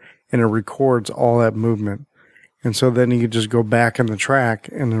and there, and it records all that movement. And so then you could just go back in the track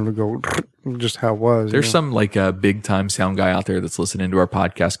and it'll go just how it was. There's some like a big time sound guy out there that's listening to our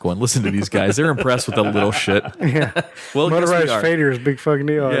podcast going, listen to these guys. They're impressed with the little shit. Yeah. Well, motorized fader is a big fucking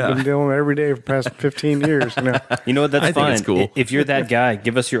deal. Yeah. I've been dealing with it every day for the past 15 years. You know what? That's I fine. think it's cool. If you're that guy,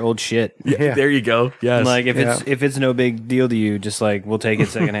 give us your old shit. Yeah. There you go. Yes. Like if it's no big deal to you, just like we'll take it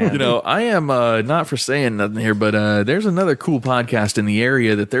secondhand. I am not for saying nothing here, but there's another cool podcast in the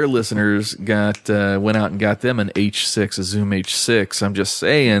area that their listeners went out and got them an H6, a Zoom H6. I'm just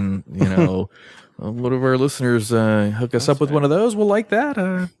saying, one of our listeners hook us up with one of those. We'll like that.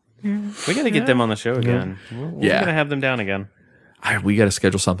 We got to get them on the show again. We're going to have them down again. We got to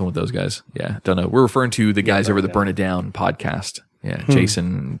schedule something with those guys. Yeah, don't know. We're referring to the guys over the Burn It Down podcast. Yeah,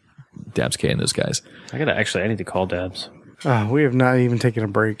 Jason, Dabs K, and those guys. I need to call Dabs. We have not even taken a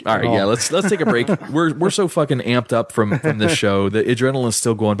break. All right, yeah, let's take a break. We're so fucking amped up from this show. The adrenaline's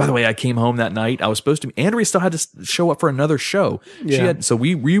still going. By the way, I came home that night. I was supposed to. Andrea still had to show up for another show. Yeah. So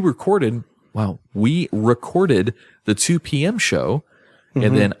we recorded. Wow, we recorded the 2 p.m. show,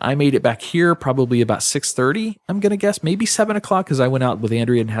 and then I made it back here probably about 6:30. I'm gonna guess maybe 7 o'clock because I went out with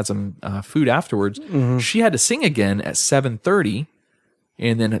Andrea and had some food afterwards. She had to sing again at 7:30.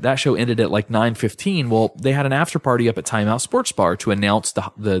 And then that show ended at like 9:15. Well, they had an after party up at Time Out Sports Bar to announce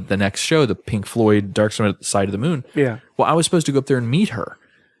the next show, the Pink Floyd Dark Side of the Moon. Yeah. Well, I was supposed to go up there and meet her.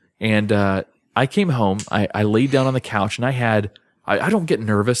 And I came home. I laid down on the couch and I don't get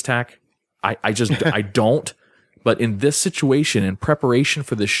nervous, Tach. I just, I don't. But in this situation, in preparation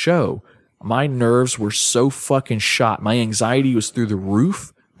for this show, my nerves were so fucking shot. My anxiety was through the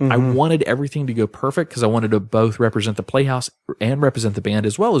roof. I wanted everything to go perfect because I wanted to both represent the Playhouse and represent the band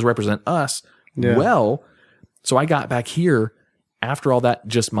as well as represent us well. So I got back here after all that,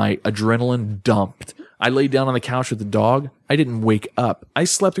 just my adrenaline dumped. I laid down on the couch with the dog. I didn't wake up. I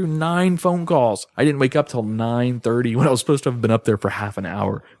slept through 9 phone calls. I didn't wake up till 9:30 when I was supposed to have been up there for half an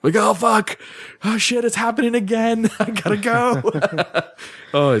hour. Like, oh, fuck. Oh, shit, it's happening again. I gotta go.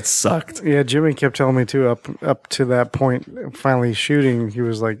 Oh, it sucked. Yeah, Jimmy kept telling me too, up to that point, finally shooting, he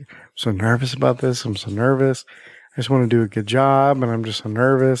was like, I'm so nervous about this. I'm so nervous. I just want to do a good job, and I'm just so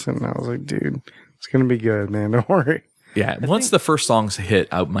nervous. And I was like, dude, it's going to be good, man. Don't worry. Yeah, once the first songs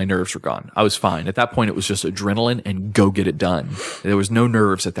hit, my nerves were gone. I was fine. At that point, it was just adrenaline and go get it done. There was no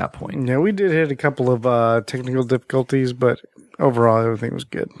nerves at that point. Yeah, we did hit a couple of technical difficulties, but overall, everything was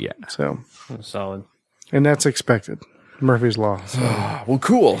good. Yeah. So Solid. And that's expected. Murphy's Law. So. Well,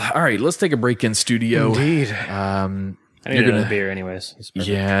 cool. All right, let's take a break in studio. Indeed. I need another beer anyways.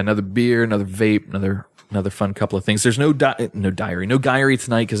 Yeah, another beer, another vape, another fun couple of things. There's no diary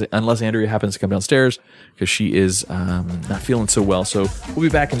tonight because unless Andrea happens to come downstairs because she is not feeling so well. So we'll be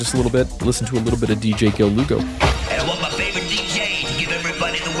back in just a little bit. Listen to a little bit of DJ Gil Lugo. And I want my favorite DJ to give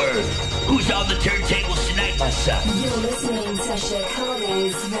everybody the word. Who's on the turntables tonight, my son? You're listening to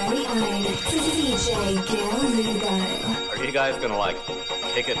Chicago's very own DJ Gil Lugo. Are you guys gonna like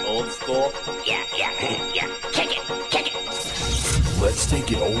kick it old school? Yeah. Kick it. Let's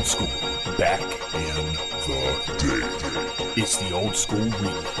take it old school. Back in the day. It's the old school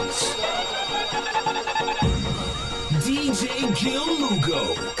remix. DJ Gil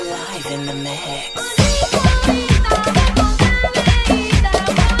Lugo. Live in the mix.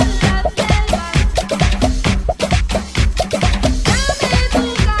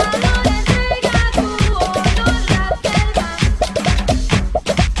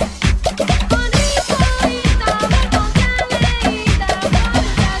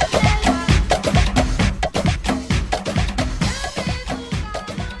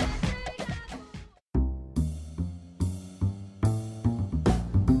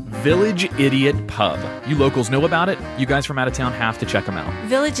 Village Idiot Pub. You locals know about it. You guys from out of town have to check them out.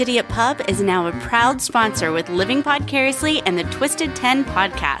 Village Idiot Pub is now a proud sponsor with Living Podcariously and the Twisted 10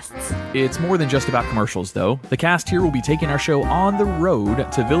 podcasts. It's more than just about commercials, though. The cast here will be taking our show on the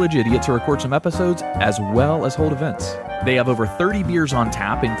road to Village Idiot to record some episodes as well as hold events. They have over 30 beers on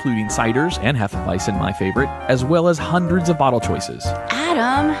tap, including ciders and Hefeweizen, my favorite, as well as hundreds of bottle choices.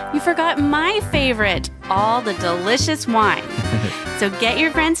 Adam, you forgot my favorite, all the delicious wine. So get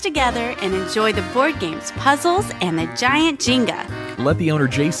your friends together and enjoy the board games, puzzles, and the giant Jenga. Let the owner,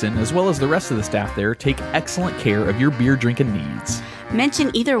 Jason, as well as the rest of the staff there, take excellent care of your beer drinking needs.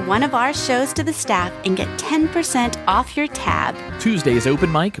 Mention either one of our shows to the staff and get 10% off your tab. Tuesday is open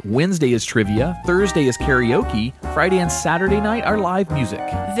mic, Wednesday is trivia, Thursday is karaoke, Friday and Saturday night are live music.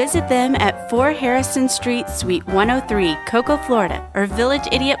 Visit them at 4 Harrison Street, Suite 103, Cocoa, Florida, or Village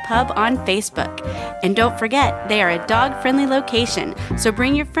Idiot Pub on Facebook. And don't forget, they are a dog-friendly location, so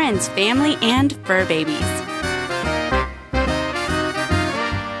bring your friends, family, and fur babies.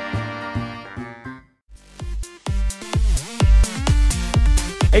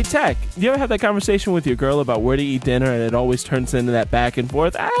 Hey, Tach, you ever have that conversation with your girl about where to eat dinner and it always turns into that back and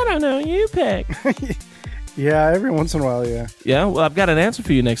forth? I don't know, you pick. Yeah, every once in a while, yeah. Yeah, well, I've got an answer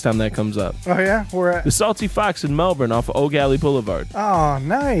for you next time that comes up. Oh, yeah? Where at? The Salty Fox in Melbourne off of Oak Alley Boulevard. Oh,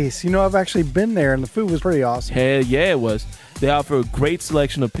 nice. You know, I've actually been there, and the food was pretty awesome. Hell yeah, it was. They offer a great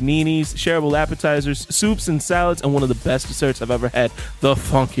selection of paninis, shareable appetizers, soups and salads, and one of the best desserts I've ever had, the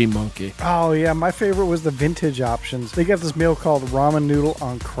Funky Monkey. Oh, yeah. My favorite was the vintage options. They got this meal called ramen noodle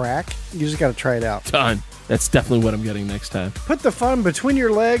on crack. You just got to try it out. Done. That's definitely what I'm getting next time. Put the fun between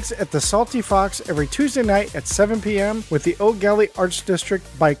your legs at the Salty Fox every Tuesday night at 7 p.m. with the Oak Alley Arts District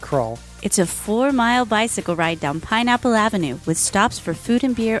Bike Crawl. It's a 4-mile bicycle ride down Pineapple Avenue with stops for food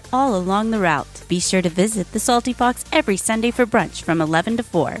and beer all along the route. Be sure to visit the Salty Fox every Sunday for brunch from 11 to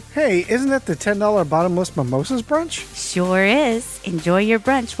 4. Hey, isn't that the $10 bottomless mimosas brunch? Sure is. Enjoy your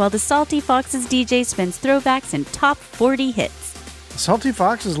brunch while the Salty Fox's DJ spins throwbacks and top 40 hits. Salty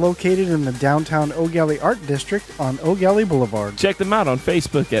Fox is located in the downtown Eau Gallie Art District on Eau Gallie Boulevard. Check them out on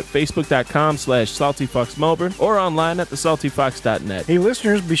Facebook at facebook.com/saltyfoxmelbourne or online at thesaltyfox.net. Hey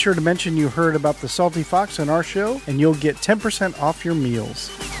listeners, be sure to mention you heard about the Salty Fox on our show and you'll get 10% off your meals.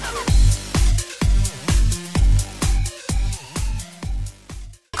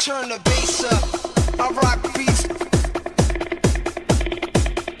 Turn the bass up, I rock beats.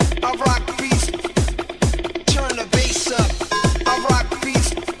 I rock beats. Turn the bass up, I rock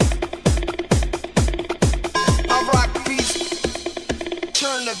beats. I rock beats.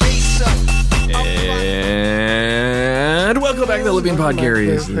 Turn the bass up. And welcome back to the Living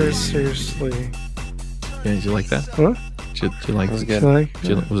Podcariously. Seriously. Yeah, did you like that? Huh? Did you like That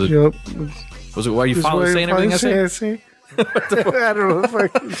was it? good. Was it why you followed saying everything I said? I don't know if I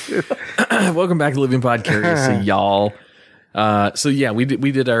can do. Welcome back to Living Podcariously, y'all. So yeah, we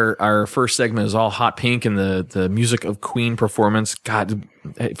did our first segment is all hot pink and the music of Queen performance. God,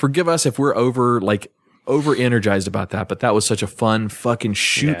 forgive us if we're over energized about that, but that was such a fun fucking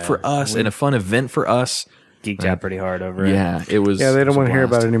shoot for us and a fun event for us. Geeked out pretty hard over it. Yeah, it was. Yeah, they don't want to hear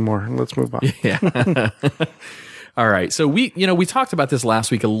blast. about it anymore. Let's move on. Yeah. All right. So we talked about this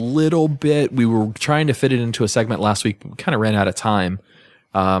last week a little bit. We were trying to fit it into a segment last week, but we kind of ran out of time.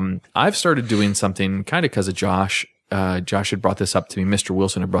 I've started doing something kind of because of Josh. Josh had brought this up to me. Mr.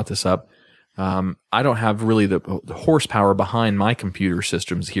 Wilson had brought this up. I don't have really the horsepower behind my computer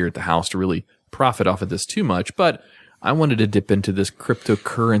systems here at the house to really profit off of this too much, but I wanted to dip into this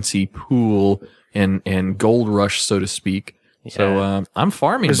cryptocurrency pool and gold rush, so to speak. Yeah. So I'm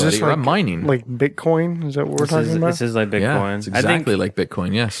farming, buddy, or I'm mining. Like Bitcoin? Is that what we're talking about? This is like Bitcoin. Yeah, it's exactly like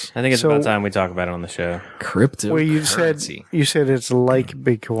Bitcoin, yes. I think it's about time we talk about it on the show. Cryptocurrency. Well, you said it's like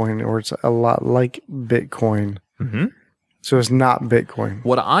Bitcoin, or it's a lot like Bitcoin. Mm-hmm. So it's not Bitcoin.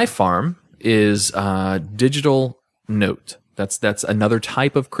 What I farm is digital note. That's another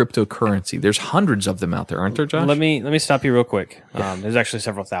type of cryptocurrency. There's hundreds of them out there, aren't there, Josh? Let me stop you real quick. There's actually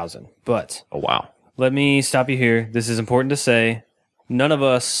several thousand, but oh wow. Let me stop you here. This is important to say. None of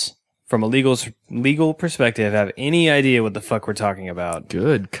us, from a legal perspective, have any idea what the fuck we're talking about.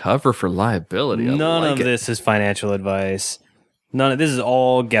 Good cover for liability. None of this is financial advice. This is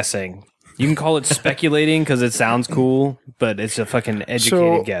all guessing. You can call it speculating because it sounds cool, but it's a fucking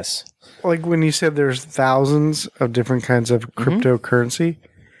educated guess. Like when you said there's thousands of different kinds of cryptocurrency,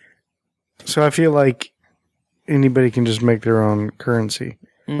 so I feel like anybody can just make their own currency.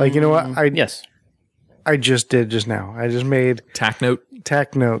 Like, you know what? I just did just now. I just made Tach notes.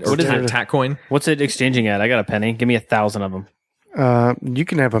 What is it? Tach coin? What's it exchanging at? I got a penny. Give me 1,000 of them. You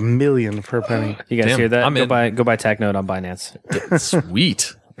can have 1 million for a penny. You guys hear that? Go buy Tach note on Binance.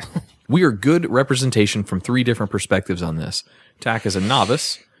 Sweet. We are good representation from 3 different perspectives on this. Tach is a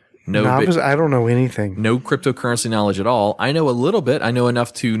novice. I don't know anything. No cryptocurrency knowledge at all. I know a little bit. I know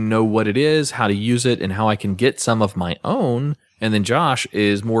enough to know what it is, how to use it, and how I can get some of my own. And then Josh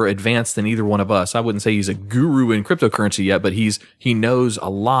is more advanced than either one of us. I wouldn't say he's a guru in cryptocurrency yet, but he knows a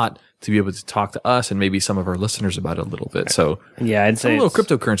lot to be able to talk to us and maybe some of our listeners about it a little bit. So yeah, I'd say a little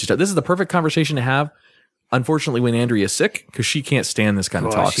cryptocurrency stuff. This is the perfect conversation to have. Unfortunately, when Andrea's sick, because she can't stand this kind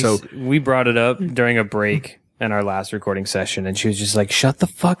of talk. So we brought it up during a break in our last recording session, and she was just like, "Shut the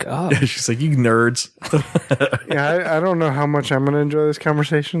fuck up." She's like, "You nerds." Yeah, I don't know how much I'm going to enjoy this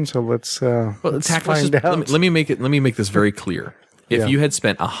conversation. So let's find out. Let me make this very clear. If you had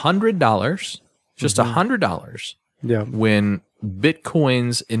spent $100, just $100, when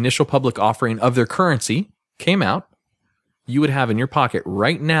Bitcoin's initial public offering of their currency came out, you would have in your pocket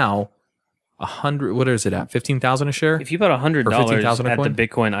right now 100. What is it at? 15,000 a share. If you bought $100 at the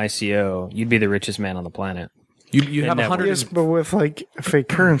Bitcoin ICO, you'd be the richest man on the planet. You have 100. Yes, but with like fake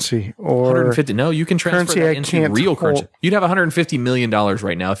currency or 150. No, you can transfer that into real currency. You'd have $150 million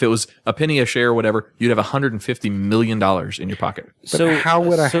right now. If it was a penny a share or whatever, you'd have $150 million in your pocket. But how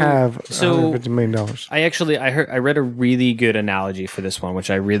would I have $150 million? I read a really good analogy for this one, which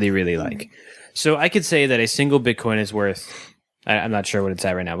I really, really like. So I could say that a single Bitcoin is worth, I'm not sure what it's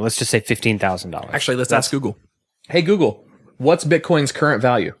at right now, but let's just say $15,000. Actually, let's ask Google. Hey, Google, what's Bitcoin's current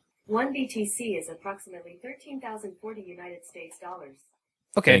value? 1 BTC is approximately 13,040 United States dollars.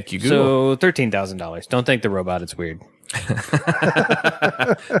 Okay, thank you, Google. So $13,000. Don't thank the robot. It's weird.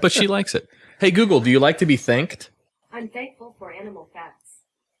 But she likes it. Hey, Google, do you like to be thanked? I'm thankful for animal facts.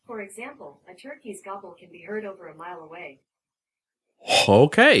 For example, a turkey's gobble can be heard over a mile away.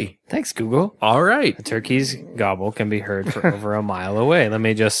 Okay. Thanks, Google. All right. A turkey's gobble can be heard for over a mile away.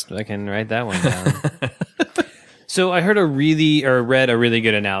 I can write that one down. So I read a really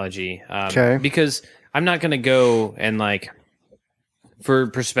good analogy. Okay. Because I'm not going to go and for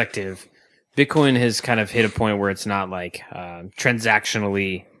perspective, Bitcoin has kind of hit a point where it's not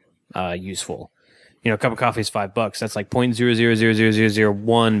transactionally useful. A cup of coffee is $5. That's like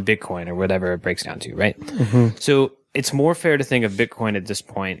 0.000001 Bitcoin or whatever it breaks down to, right? Mm-hmm. So it's more fair to think of Bitcoin at this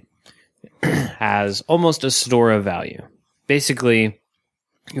point as almost a store of value. Basically,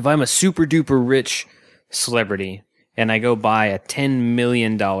 if I'm a super duper rich celebrity and I go buy a $10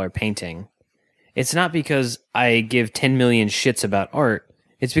 million painting, it's not because I give 10 million shits about art.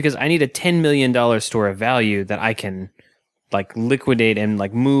 It's because I need a $10 million store of value that I can liquidate and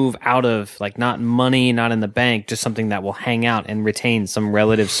move out of, not money, not in the bank, just something that will hang out and retain some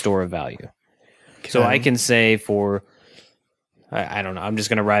relative store of value. Okay. So I can say I don't know, I'm just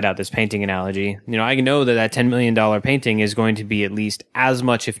going to write out this painting analogy. I know that $10 million painting is going to be at least as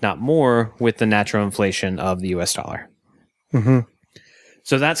much, if not more, with the natural inflation of the US dollar. Mm-hmm.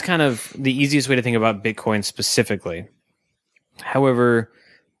 So that's kind of the easiest way to think about Bitcoin specifically. However,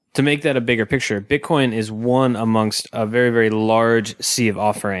 to make that a bigger picture, Bitcoin is one amongst a very, very large sea of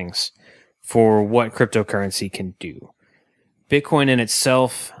offerings for what cryptocurrency can do. Bitcoin in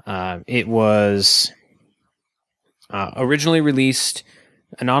itself, it was originally released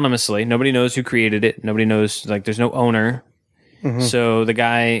anonymously. Nobody knows who created it. Nobody knows, there's no owner. Mm-hmm. So the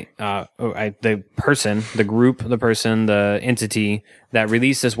guy, the entity that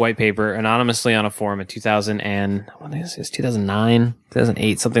released this white paper anonymously on a forum in 2009,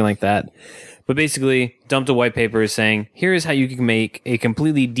 2008, something like that. But basically dumped a white paper saying, here is how you can make a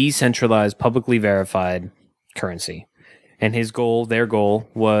completely decentralized, publicly verified currency. And their goal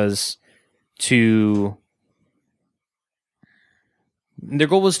was to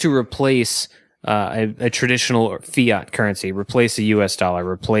replace a traditional fiat currency, replace the US dollar,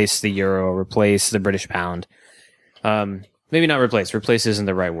 replace the euro, replace the British pound. Maybe not replace isn't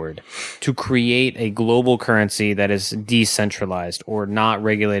the right word. To create a global currency that is decentralized or not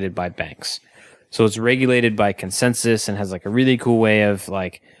regulated by banks. So it's regulated by consensus and has a really cool way of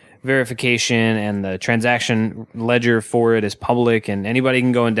verification, and the transaction ledger for it is public, and anybody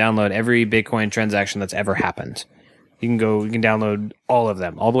can go and download every Bitcoin transaction that's ever happened. You can download all of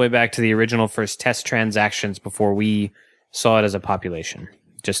them, all the way back to the original first test transactions before we saw it as a population,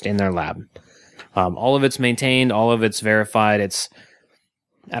 just in their lab. All of it's maintained, all of it's verified. It's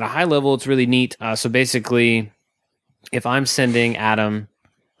at a high level, it's really neat. So basically, if I'm sending Adam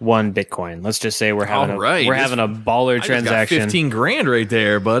 1 Bitcoin, let's just say we're having a baller transaction. I just got $15,000 right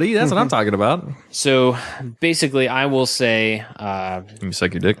there, buddy. That's what I'm talking about. So basically, I will say, let me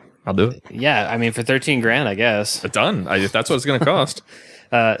suck your dick. I'll do it. Yeah, I mean, for $13,000, I guess. Done. If that's what it's going to cost.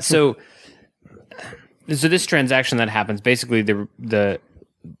 So this transaction that happens, basically the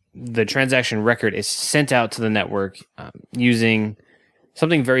transaction record is sent out to the network using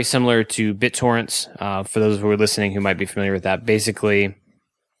something very similar to BitTorrents. For those who are listening who might be familiar with that, basically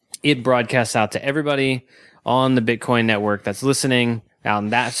it broadcasts out to everybody on the Bitcoin network that's listening on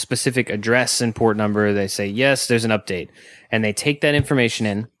that specific address and port number. They say, yes, there's an update. And they take that information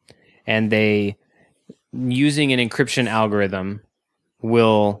in, and they, using an encryption algorithm,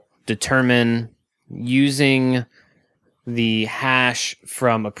 will determine, using the hash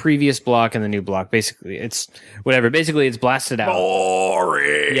from a previous block and the new block. Basically, it's whatever. Basically, it's blasted out.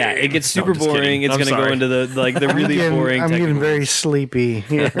 Boring. Yeah, it gets super boring. It's going to go into the really boring. I'm getting very sleepy.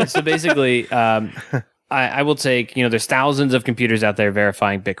 So basically, I will take, there's thousands of computers out there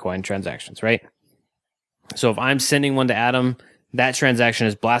verifying Bitcoin transactions, right? So if I'm sending one to Adam, that transaction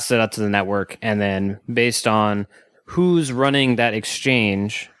is blasted out to the network, and then based on who's running that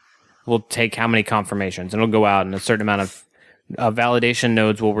exchange, we'll take how many confirmations, and it'll go out, and a certain amount of validation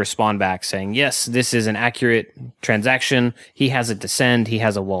nodes will respond back saying, yes, this is an accurate transaction. He has it to send. He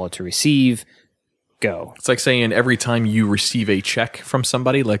has a wallet to receive. Go. It's like saying every time you receive a check from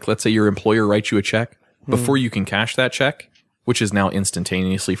somebody, like let's say your employer writes you a check, before you can cash that check, which is now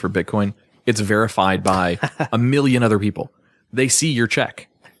instantaneously for Bitcoin, it's verified by a million other people. They see your check.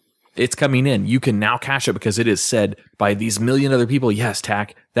 It's coming in. You can now cash it because it is said by these million other people, yes,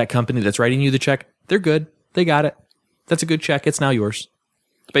 Tach, that company that's writing you the check, they're good. They got it. That's a good check. It's now yours.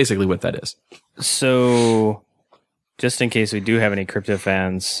 That's basically what that is. So, just in case we do have any crypto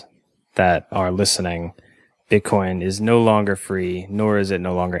fans that are listening, Bitcoin is no longer free, nor is it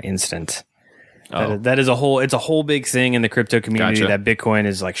no longer instant. That is it's a whole big thing in the crypto community. Gotcha. That Bitcoin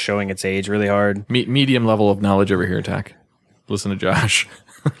is showing its age really hard. Medium level of knowledge over here, Tach. Listen to Josh.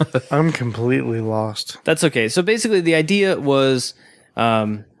 I'm completely lost. That's okay. So basically the idea was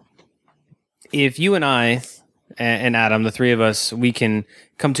If you and I and Adam, the three of us, we can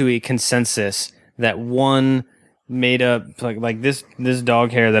come to a consensus that one made up like this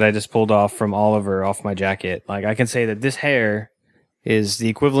dog hair that I just pulled off from Oliver off my jacket. Like I can say that this hair is the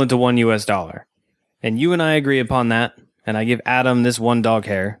equivalent to $1, and you and I agree upon that. And I give Adam this one dog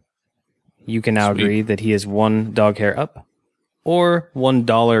hair. You can now agree that he is one dog hair up or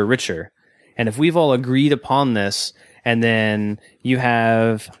 $1 richer. And if we've all agreed upon this, and then you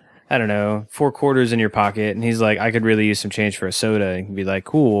have, I don't know, 4 quarters in your pocket, and he's like, I could really use some change for a soda, and you can be like,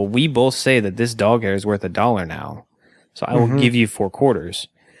 cool, we both say that this dog hair is worth $1 now. So I will give you 4 quarters.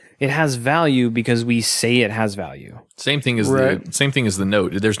 It has value because we say it has value. Same thing as the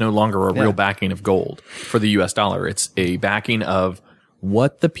note. There's no longer a real backing of gold for the US dollar. It's a backing of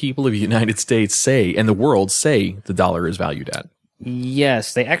what the people of the United States say and the world say the dollar is valued at.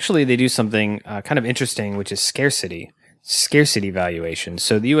 Yes, they do something kind of interesting, which is scarcity valuation.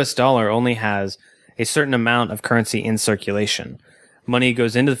 So the US dollar only has a certain amount of currency in circulation. Money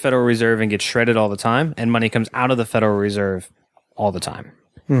goes into the Federal Reserve and gets shredded all the time, and money comes out of the Federal Reserve all the time.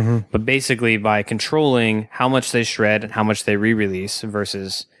 But basically, by controlling how much they shred and how much they re-release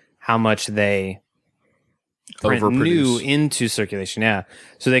versus how much they print new into circulation,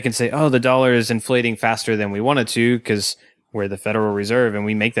 so they can say, oh, the dollar is inflating faster than we want it to because we're the Federal Reserve and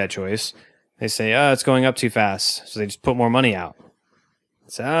we make that choice. They say, oh, it's going up too fast, so they just put more money out.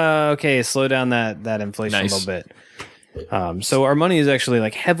 So, okay, slow down that inflation a little bit. So our money is actually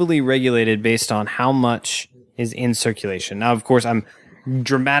like heavily regulated based on how much is in circulation. Now, of course, I'm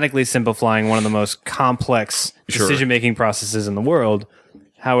dramatically simplifying one of the most complex decision-making processes in the world.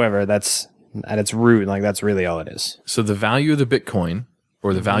 However, that's at its root, like that's really all it is. So the value of the Bitcoin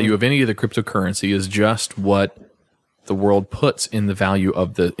or the value of any of the cryptocurrency is just what the world puts in the value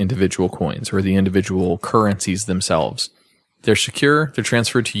of the individual coins or the individual currencies themselves. They're secure. They're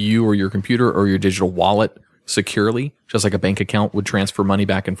transferred to you or your computer or your digital wallet securely, just like a bank account would transfer money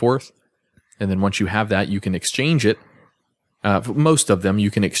back and forth. And then once you have that, you can exchange it. Most of them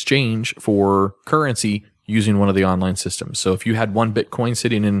you can exchange for currency using one of the online systems. So if you had one Bitcoin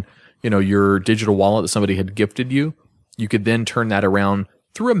sitting in, your digital wallet that somebody had gifted you, you could then turn that around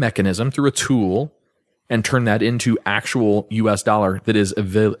through a mechanism, through a tool, and turn that into actual US dollar that is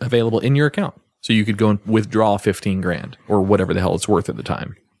available in your account. So you could go and withdraw 15 grand or whatever the hell it's worth at the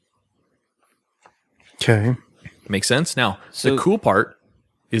time. Okay. Makes sense? Now, the cool part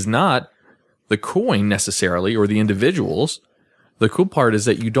is not the coin necessarily or the individuals. The cool part is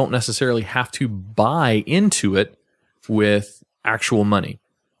that you don't necessarily have to buy into it with actual money.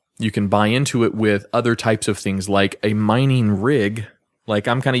 You can buy into it with other types of things like a mining rig. Like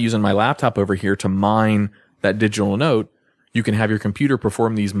I'm kind of using my laptop over here to mine that digital note. You can have your computer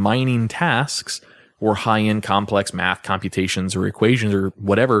perform these mining tasks or high-end complex math computations or equations or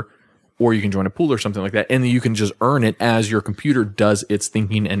whatever, or you can join a pool or something like that, and then you can just earn it as your computer does its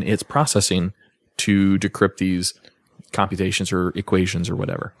thinking and its processing to decrypt these computations or equations or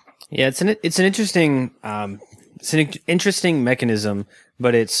whatever. Yeah, it's an interesting mechanism,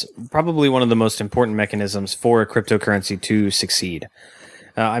 but it's probably one of the most important mechanisms for a cryptocurrency to succeed.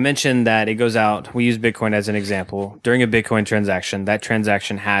 I mentioned that it goes out, we use Bitcoin as an example. During a Bitcoin transaction, that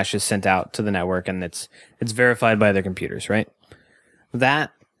transaction hash is sent out to the network and it's verified by their computers, right?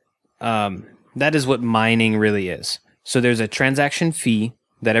 That is what mining really is. So there's a transaction fee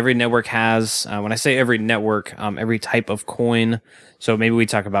that every network has. When I say every network, every type of coin. So maybe we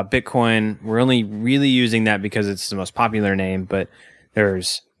talk about Bitcoin. We're only really using that because it's the most popular name, but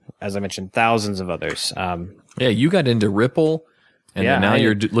there's, as I mentioned, thousands of others. Yeah, you got into Ripple. And then now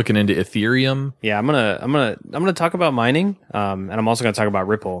you're looking into Ethereum. Yeah, I'm gonna talk about mining, and I'm also gonna talk about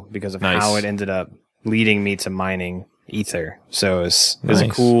Ripple because of how it ended up leading me to mining Ether. So it's a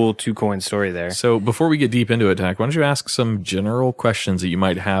cool 2-coin story there. So before we get deep into it, Tach, why don't you ask some general questions that you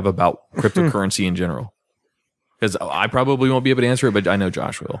might have about cryptocurrency in general? Because I probably won't be able to answer it, but I know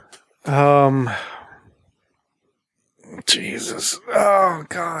Josh will. Jesus, oh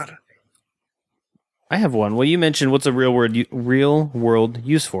God. I have one. Well, you mentioned what's a real world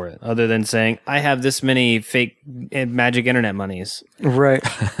use for it, other than saying I have this many fake magic internet monies. Right.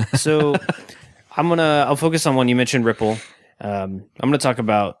 So I'll focus on one. You mentioned Ripple. I'm gonna talk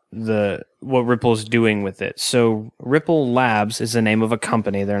about what Ripple's doing with it. So Ripple Labs is the name of a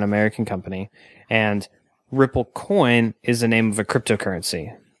company. They're an American company, and Ripple Coin is the name of a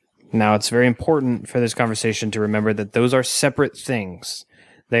cryptocurrency. Now, it's very important for this conversation to remember that those are separate things.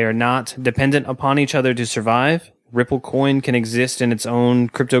 They are not dependent upon each other to survive. Ripple Coin can exist in its own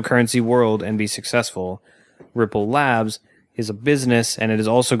cryptocurrency world and be successful. Ripple Labs is a business, and it is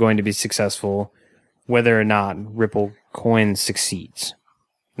also going to be successful whether or not Ripple Coin succeeds.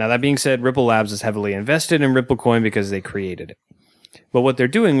 Now, that being said, Ripple Labs is heavily invested in Ripple Coin because they created it. But what they're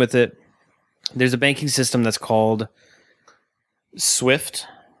doing with it, there's a banking system that's called Swift.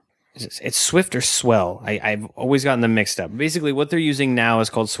 It's Swift or Swell. I've always gotten them mixed up. Basically, what they're using now is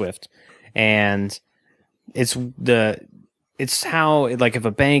called Swift. And it's how, like, if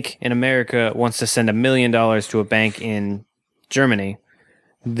a bank in America wants to send $1 million to a bank in Germany,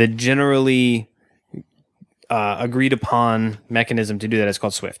 the generally agreed upon mechanism to do that is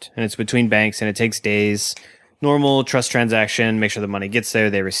called Swift. And it's between banks, and it takes days. Normal trust transaction, make sure the money gets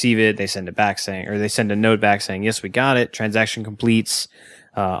there, they receive it, they send it back saying, or they send a note back saying, yes, we got it. Transaction completes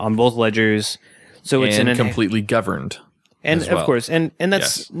on both ledgers. So it's completely governed. And as well. Of course, and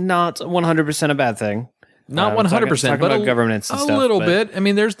that's not 100% a bad thing. Not 100%, talking but about governance and a stuff, little bit. I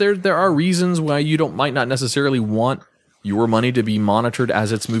mean, there are reasons why you might not necessarily want your money to be monitored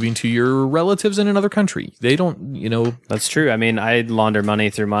as it's moving to your relatives in another country. They don't, That's true. I mean, I launder money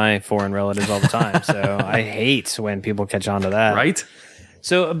through my foreign relatives all the time, so I hate when people catch on to that. Right?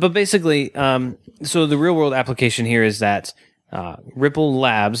 So, but basically, so the real world application here is that Ripple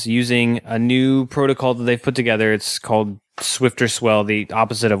Labs, using a new protocol that they've put together, it's called Swift or Swell, the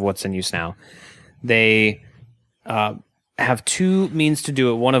opposite of what's in use now. They have two means to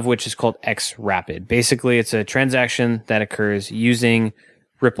do it, one of which is called X-Rapid. Basically, it's a transaction that occurs using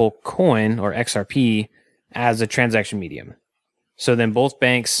Ripple Coin, or XRP, as a transaction medium. So then both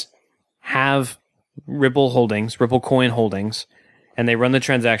banks have Ripple holdings, Ripple Coin holdings, and they run the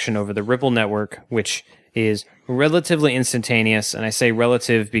transaction over the Ripple network, which is relatively instantaneous. And I say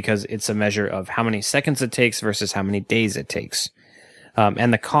relative because it's a measure of how many seconds it takes versus how many days it takes.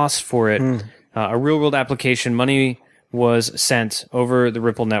 And the cost for it, a real-world application, money was sent over the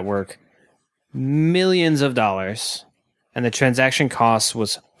Ripple network, millions of dollars, and the transaction cost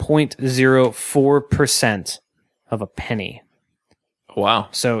was 0.04% of a penny. Wow.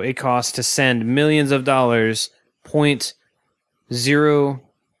 So it costs to send millions of dollars,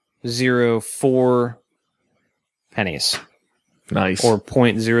 0.004 pennies. Nice. Or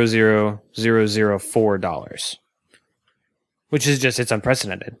 $0.00004, which is just, it's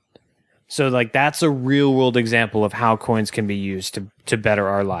unprecedented. So, like, that's a real world example of how coins can be used to better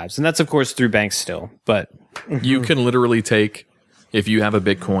our lives. And that's, of course, through banks still. But you can literally take, if you have a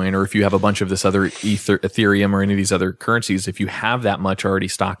Bitcoin or if you have a bunch of this other Ethereum or any of these other currencies, if you have that much already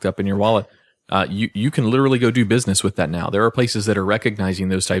stocked up in your wallet, you can literally go do business with that now. There are places that are recognizing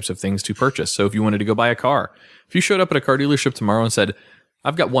those types of things to purchase. So if you wanted to go buy a car, if you showed up at a car dealership tomorrow and said,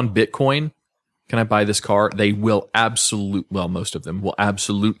 I've got 1 Bitcoin, can I buy this car? They will most of them will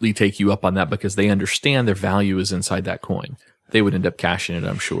absolutely take you up on that because they understand their value is inside that coin. They would end up cashing it,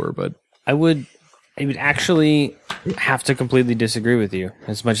 I'm sure, but I would actually have to completely disagree with you,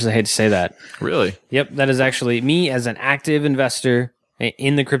 as much as I hate to say that. Really? Yep, that is actually me as an active investor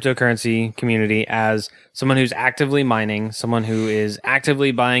in the cryptocurrency community, as someone who's actively mining, someone who is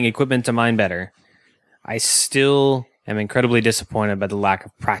actively buying equipment to mine better. I still am incredibly disappointed by the lack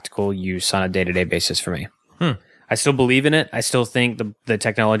of practical use on a day-to-day basis for me. I still believe in it. I still think the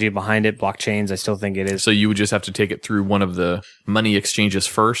technology behind it, blockchains, I still think it is. So you would just have to take it through one of the money exchanges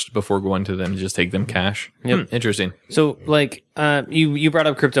first before going to them, just take them cash? Yep. Interesting. So, like, you brought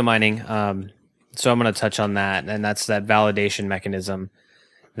up crypto mining, so I'm going to touch on that, and that's that validation mechanism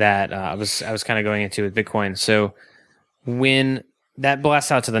that I was kind of going into with Bitcoin. So when that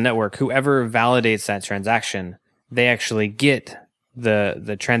blasts out to the network, whoever validates that transaction, they actually get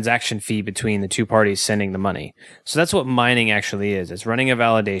the transaction fee between the two parties sending the money. So that's what mining actually is. It's running a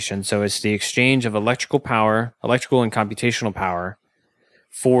validation. So it's the exchange of electrical and computational power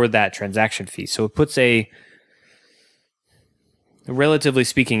for that transaction fee. So it puts relatively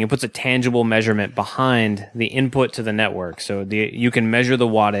speaking, it puts a tangible measurement behind the input to the network. So you can measure the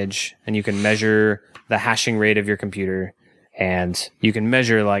wattage, and you can measure the hashing rate of your computer, and you can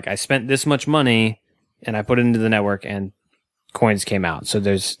measure, like, I spent this much money and I put it into the network and coins came out. So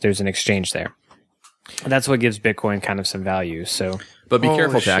there's an exchange there. And that's what gives Bitcoin kind of some value. So, but be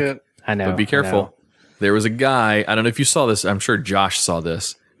careful, Tach. I know. But be careful. There was a guy, I don't know if you saw this, I'm sure Josh saw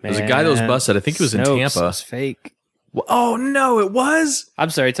this. There's a guy that was busted. I think he was in Tampa. It's fake. Well, oh no, it was? I'm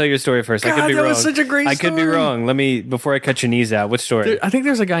sorry, tell your story first. God, I could be that wrong. was such a great story. I could be wrong. Before I cut your knees out, which story? I think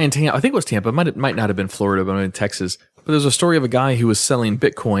there's a guy in Tampa. I think it was Tampa. It might not have been Florida, but in Texas. But there's a story of a guy who was selling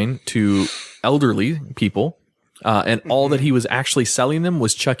Bitcoin to elderly people, and all that he was actually selling them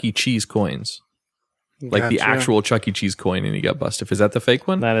was Chuck E. Cheese coins. Like the actual Chuck E. Cheese coin, and he got busted. Is that the fake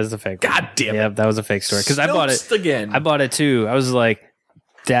one? That is the fake one. God damn it. Yeah, that was a fake story. Because I bought it again. I bought it too. I was like,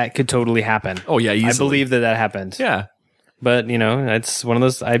 that could totally happen. Oh, yeah, easily. I believe that happened. Yeah. But, it's one of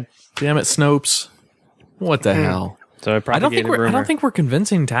those... Damn it, Snopes. What the hell? So I don't think we're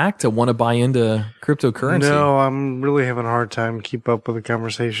convincing Tach to want to buy into cryptocurrency. No, I'm really having a hard time to keep up with the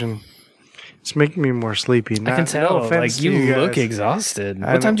conversation. It's making me more sleepy. I can tell. Like you look exhausted.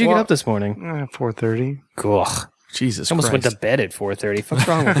 What time did you get up this morning? 4:30. Cool. Jesus I almost Christ. went to bed at 4:30. What's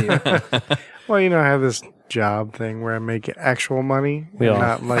wrong with you? Well, I have this job thing where I make actual money.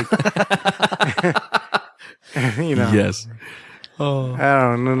 Not like, Yes. Oh. I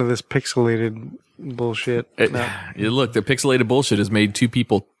don't know, none of this pixelated bullshit. Look, the pixelated bullshit has made two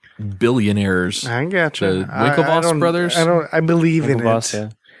people billionaires. I gotcha. The Winklevoss brothers. I believe in it. Yeah.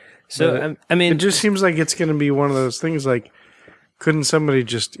 So, I mean, it just seems like it's going to be one of those things like, couldn't somebody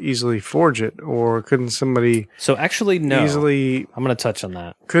just easily forge it? Or couldn't somebody... So actually, no. Easily... I'm going to touch on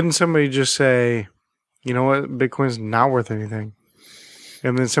that. Couldn't somebody just say, you know what, Bitcoin's not worth anything?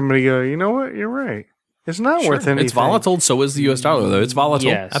 And then somebody go, you know what, you're right. It's not worth anything. It's volatile, so is the US dollar, though. It's volatile.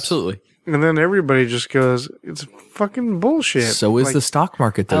 Yes. Absolutely. And then everybody just goes, it's fucking bullshit. So is the stock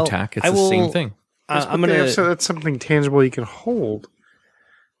market, though, Tach. It's the same thing. So that's something tangible you can hold.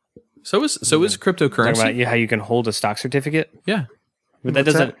 So is cryptocurrency. Talking about how you can hold a stock certificate? Yeah. But that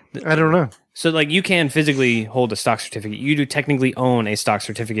doesn't... I don't know. So, like, you can physically hold a stock certificate. You do technically own a stock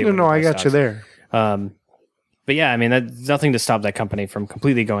certificate. No, I got you there. But yeah, I mean, that's nothing to stop that company from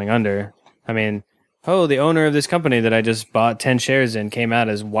completely going under. I mean, the owner of this company that I just bought 10 shares in came out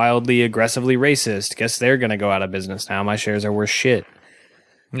as wildly, aggressively racist. Guess they're going to go out of business now. My shares are worth shit.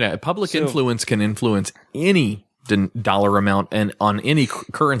 Yeah, public influence can influence any dollar amount and on any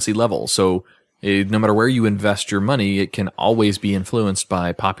currency level. So no matter where you invest your money, it can always be influenced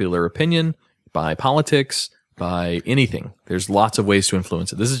by popular opinion, by politics, by anything. There's lots of ways to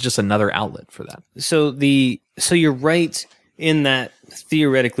influence it. This is just another outlet for that. So you're right in that,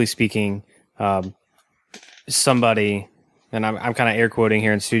 theoretically speaking, somebody, and I'm kind of air quoting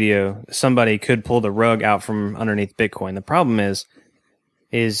here in studio, somebody could pull the rug out from underneath Bitcoin. The problem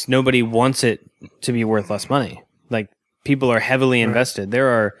is nobody wants it to be worth less money. Like, people are heavily invested. There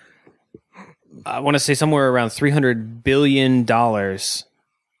are, I want to say, somewhere around $300 billion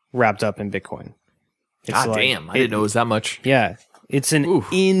wrapped up in Bitcoin. Damn. I didn't know it was that much. Yeah. It's an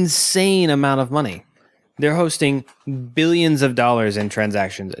insane amount of money. They're hosting billions of dollars in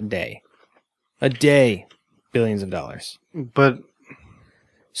transactions a day. A day. Billions of dollars. But...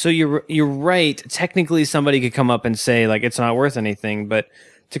 So you're right. Technically, somebody could come up and say, like, it's not worth anything, but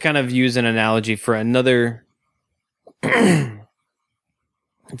to kind of use an analogy for another...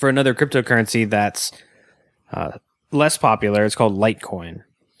 for another cryptocurrency that's less popular, it's called Litecoin.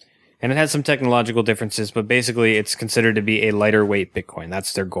 And it has some technological differences, but basically it's considered to be a lighter weight Bitcoin.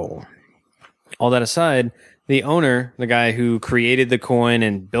 That's their goal. All that aside, the owner, the guy who created the coin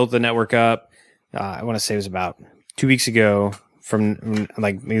and built the network up, I want to say it was about 2 weeks ago, from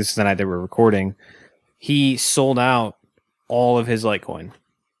like this is the night they were recording, he sold out all of his Litecoin.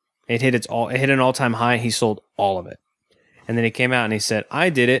 It hit an all-time high. He sold all of it. And then he came out and he said, I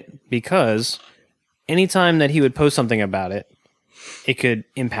did it because anytime that he would post something about it, it could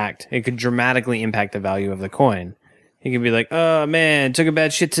dramatically impact the value of the coin. He could be like, oh man, took a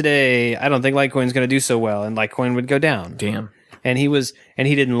bad shit today. I don't think Litecoin's going to do so well. And Litecoin would go down. Damn. And he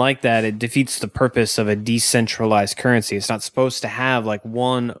didn't like that. It defeats the purpose of a decentralized currency. It's not supposed to have like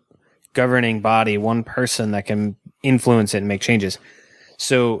one governing body, one person that can influence it and make changes.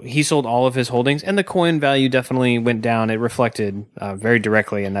 So he sold all of his holdings, and the coin value definitely went down. It reflected very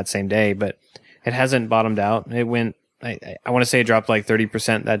directly in that same day, but it hasn't bottomed out. It went, I want to say it dropped like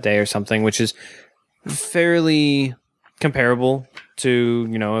 30% that day or something, which is fairly comparable to,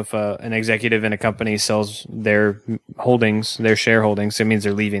 if an executive in a company sells their holdings, their shareholdings, it means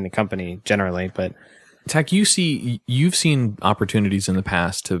they're leaving the company generally. But Tach, you've seen opportunities in the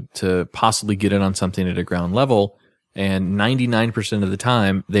past to possibly get in on something at a ground level, and 99% of the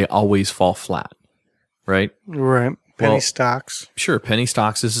time they always fall flat, right? Right. Penny stocks. Sure, penny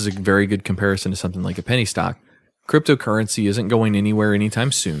stocks. This is a very good comparison to something like a penny stock. Cryptocurrency isn't going anywhere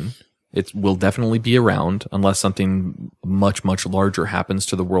anytime soon. It will definitely be around unless something much, much larger happens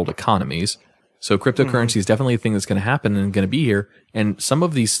to the world economies. So cryptocurrency is definitely a thing that's going to happen and going to be here. And some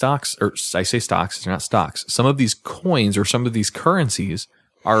of these stocks, or I say stocks, they're not stocks. Some of these coins or some of these currencies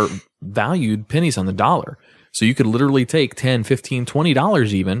are valued pennies on the dollar. So you could literally take $10, $15,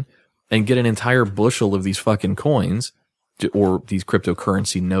 $20 even and get an entire bushel of these fucking coins or these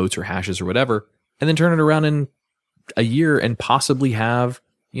cryptocurrency notes or hashes or whatever, and then turn it around in a year and possibly have,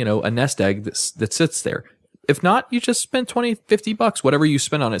 a nest egg that sits there. If not, you just spent $20, $50, whatever you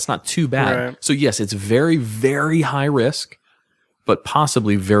spend on it. It's not too bad. Right. So yes, it's very, very high risk, but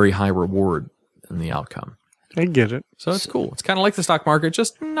possibly very high reward in the outcome. I get it. So it's cool. It's kind of like the stock market,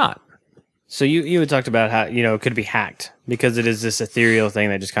 just not. So you had talked about how, it could be hacked because it is this ethereal thing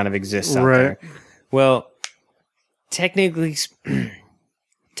that just kind of exists out there. Well, technically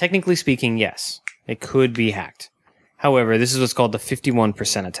speaking, yes, it could be hacked. However, this is what's called the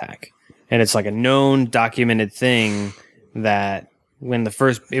 51% attack. And it's like a known documented thing that when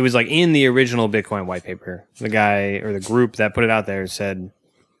it was like in the original Bitcoin white paper, the guy or the group that put it out there said,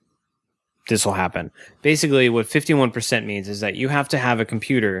 this will happen. Basically, what 51% means is that you have to have a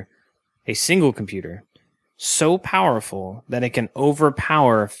single computer, so powerful that it can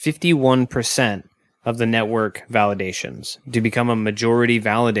overpower 51% of the network validations to become a majority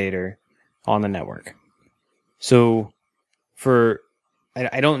validator on the network. So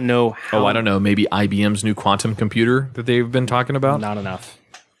I don't know how... Oh, I don't know. Maybe IBM's new quantum computer that they've been talking about? Not enough.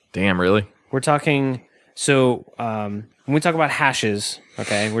 Damn, really? We're talking... So when we talk about hashes,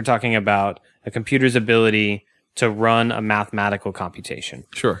 okay, we're talking about a computer's ability to run a mathematical computation.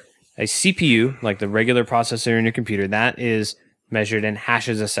 Sure. A CPU, like the regular processor in your computer, that is measured in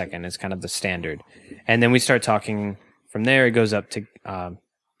hashes a second. It's kind of the standard. And then we start talking from there, it goes up to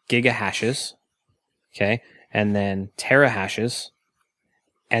gigahashes, okay, and then terahashes,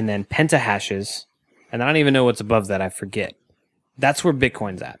 and then pentahashes, and I don't even know what's above that. I forget. That's where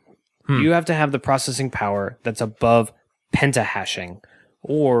Bitcoin's at. You have to have the processing power that's above pentahashing,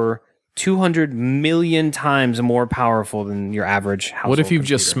 or 200 million times more powerful than your average household What if you've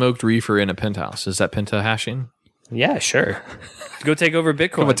computer. just smoked reefer in a penthouse? Is that pentahashing? Yeah, sure. Go take over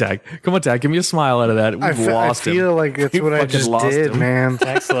Bitcoin. Come on, Tach. Give me a smile out of that. We've lost him. I feel like that's what I just did, man.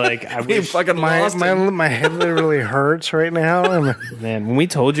 Tach's like, I wish fucking lost him. My head literally hurts right now. Man, when we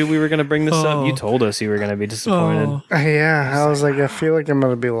told you we were going to bring this up, you told us you were going to be disappointed. Yeah, I was like, I feel like I'm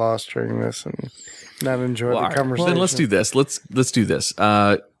going to be lost during this and not enjoy the conversation. Well, then let's do this. Let's do this.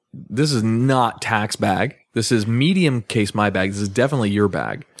 This is not Tach's bag. This is medium case my bag. This is definitely your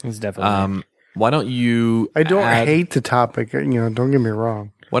bag. It's definitely. Why don't you... I don't hate the topic, don't get me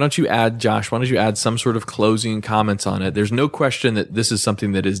wrong. Why don't you add, Josh, why don't you add some sort of closing comments on it? There's no question that this is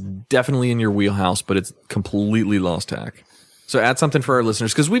something that is definitely in your wheelhouse, but it's completely lost Tach. So add something for our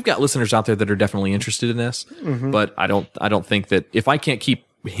listeners, because we've got listeners out there that are definitely interested in this, but I don't think that if I can't keep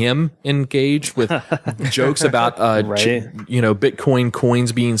him engaged with jokes about Bitcoin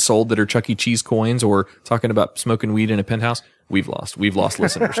coins being sold that are Chuck E. Cheese coins, or talking about smoking weed in a penthouse, we've lost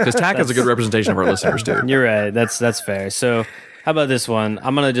listeners, because Tach is a good representation of our listeners too. You're right. That's fair. So how about this one?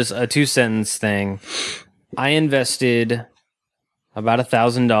 I'm gonna just a 2-sentence thing. I invested about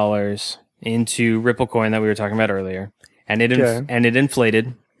 $1,000 into Ripple coin that we were talking about earlier, and it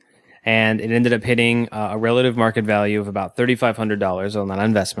inflated. And it ended up hitting a relative market value of about $3,500 on that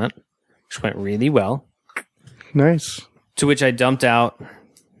investment, which went really well. Nice. To which I dumped out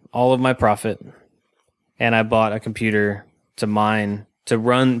all of my profit, and I bought a computer to mine, to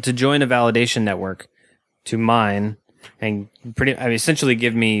join a validation network, to mine, and essentially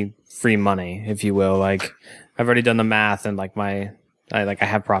give me free money, if you will. Like, I've already done the math, and I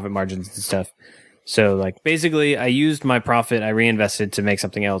have profit margins and stuff. So, basically, I used my profit, I reinvested to make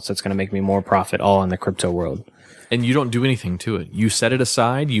something else that's going to make me more profit, all in the crypto world. And you don't do anything to it. You set it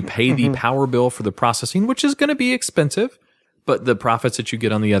aside, you pay the power bill for the processing, which is going to be expensive, but the profits that you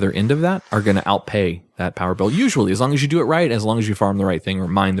get on the other end of that are going to outpay that power bill, usually, as long as you do it right, as long as you farm the right thing or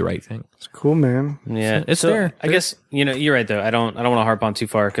mine the right thing. It's cool, man. Yeah, it's there. I guess, you're right, though. I don't want to harp on too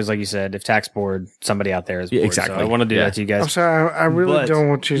far, because like you said, if Tach's bored, somebody out there is bored. Yeah, exactly. So I want to do that to you guys. I'm sorry, I really don't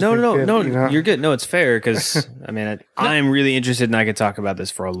want you to No, you're good. No, it's fair, because, I'm really interested, and I could talk about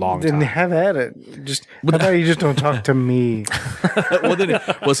this for a long time. Then have at it. How about you just don't talk to me?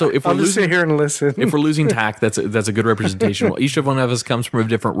 So if I'll just sit here and listen. If we're losing Tach, that's a good representation. Well, each one of us comes from a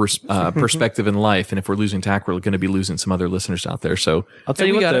different perspective in life, and if we're losing Tach, we're going to be losing some other listeners out there. So I'll tell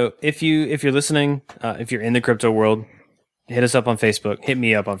you what, though, if you're listening, if you're in the crypto world, hit us up on Facebook. Hit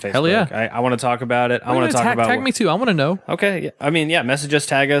me up on Facebook. Hell yeah. I want to talk about it. I want to talk about tag me too. I want to know. Okay. Message us,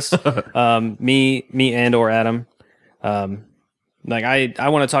 tag us. Me and or Adam. I want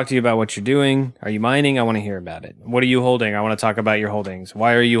to talk to you about what you're doing. Are you mining? I want to hear about it. What are you holding? I want to talk about your holdings.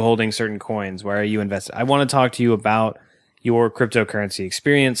 Why are you holding certain coins? Why are you invested? I want to talk to you about your cryptocurrency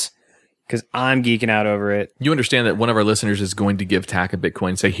experience, because I'm geeking out over it. You understand that one of our listeners is going to give Tach a Bitcoin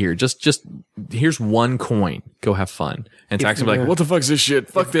and say, here, just here's one coin. Go have fun. And Tach's going to be like, what the fuck's this shit?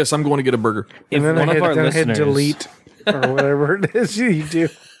 Fuck this. I'm going to get a burger. If one of our listeners hit delete or whatever it is you do.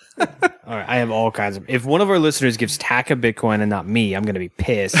 All right, I have all kinds of. If one of our listeners gives Tach a Bitcoin and not me, I'm going to be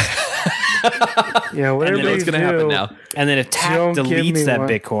pissed. Yeah, whatever what's going to happen now? And then if Tach deletes that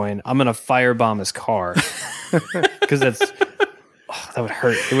Bitcoin, I'm going to firebomb his car, because that would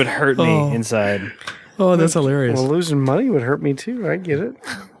hurt. It would hurt me inside. Oh, that's hilarious. Well, losing money would hurt me too. I get it.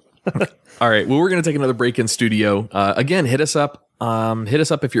 All right. Well, we're going to take another break in studio. Again, hit us up. Hit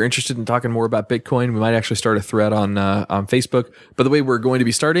us up if you're interested in talking more about Bitcoin. We might actually start a thread on Facebook. By the way, we're going to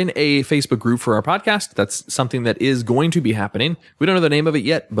be starting a Facebook group for our podcast. That's something that is going to be happening. We don't know the name of it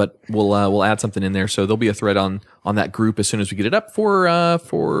yet, but we'll add something in there. So there'll be a thread on that group as soon as we get it up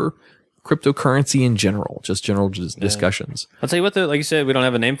for cryptocurrency in general, just general discussions. I'll tell you what, though, like you said, we don't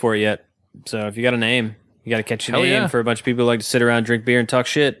have a name for it yet. So if you got a name, you got to catch your name for a bunch of people who like to sit around, drink beer, and talk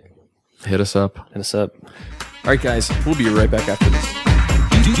shit. Hit us up. Hit us up. All right, guys, we'll be right back after this.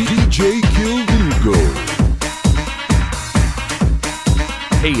 DJ Gillugo.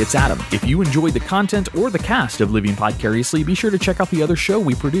 Hey, it's Adam. If you enjoyed the content or the cast of Living Podcariously, be sure to check out the other show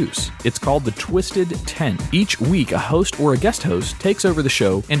we produce. It's called The Twisted 10. Each week, a host or a guest host takes over the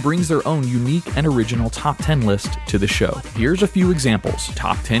show and brings their own unique and original top 10 list to the show. Here's a few examples.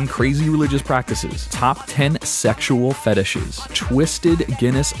 Top 10 crazy religious practices. Top 10 sexual fetishes. Twisted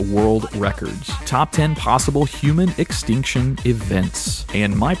Guinness World Records. Top 10 possible human extinction events.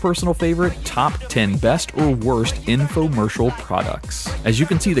 And my personal favorite, top 10 best or worst infomercial products. As you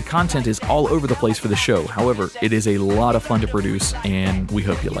can see, the content is all over the place for the show. However, it is a lot of fun to produce, and we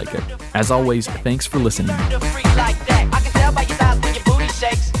hope you like it. As always, thanks for listening.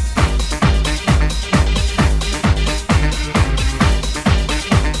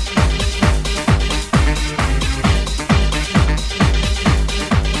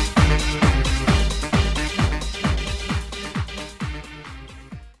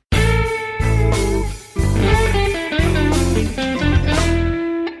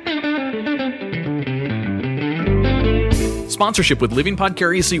 Sponsorship with Living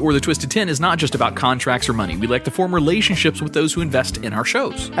Podcariously or The Twisted 10 is not just about contracts or money. We like to form relationships with those who invest in our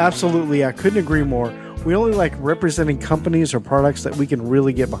shows. Absolutely. I couldn't agree more. We only like representing companies or products that we can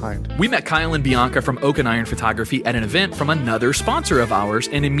really get behind. We met Kyle and Bianca from Oak and Iron Photography at an event from another sponsor of ours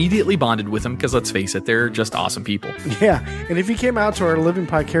and immediately bonded with them because, let's face it, they're just awesome people. Yeah, and if you came out to our Living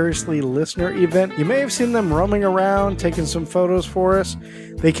Podcariously listener event, you may have seen them roaming around, taking some photos for us.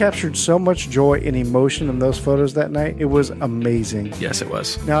 They captured so much joy and emotion in those photos that night. It was amazing. Yes, it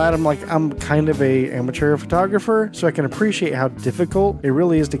was. Now, Adam, I'm kind of a amateur photographer, so I can appreciate how difficult it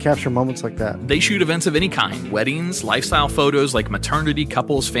really is to capture moments like that. They shoot events of any kind, weddings, lifestyle photos like maternity,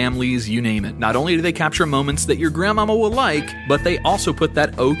 couples, families, you name it. Not only do they capture moments that your grandmama will like, but they also put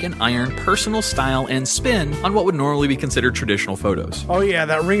that Oak and Iron personal style and spin on what would normally be considered traditional photos. Oh yeah,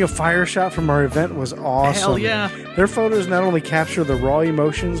 that Ring of Fire shot from our event was awesome. Hell yeah. Their photos not only capture the raw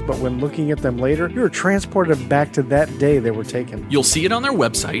emotions, but when looking at them later, you are transported back to that day they were taken. You'll see it on their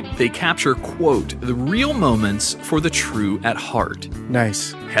website. They capture, quote, the real moments for the true at heart.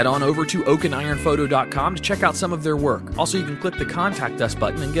 Nice. Head on over to oakandironphoto.com to check out some of their work. Also, you can click the Contact Us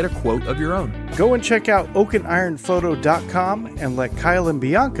button and get a quote of your own. Go and check out oakandironphoto.com and let Kyle and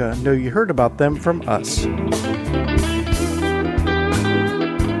Bianca know you heard about them from us.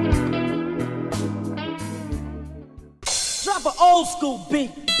 Drop an old school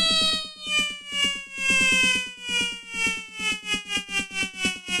beat.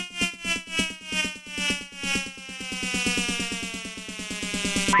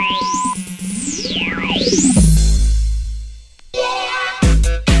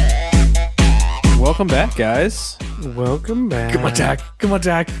 Welcome back, guys. Welcome back. Come on, Tach. Come on,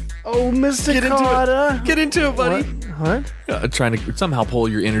 Tach. Oh, Mr. Get Carter. into it. Get into it, buddy. What? Trying to somehow pull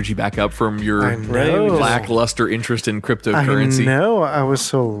your energy back up from your know. lackluster interest in cryptocurrency. I know. I was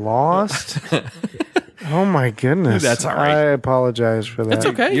so lost. Oh my goodness. That's all right. I apologize for that. That's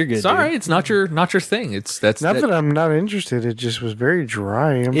okay. You're good, It's all dude. right. It's not your thing. That's Not that I'm not interested. It just was very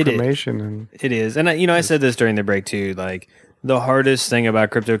dry information. It is. And I said this during the break too, like the hardest thing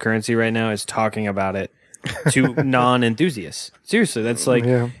about cryptocurrency right now is talking about it to non-enthusiasts. Seriously, that's like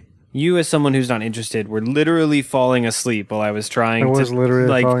you as someone who's not interested were literally falling asleep while I was trying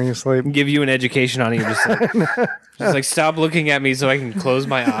literally falling asleep. Give you an education on it. You're just like, stop looking at me so I can close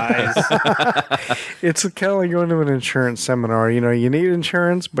my eyes. It's kind of like going to an insurance seminar. You know, you need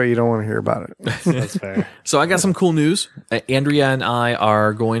insurance, but you don't want to hear about it. That's fair. So I got some cool news. Andrea and I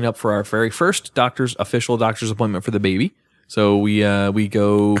are going up for our very first official doctor's appointment for the baby. So we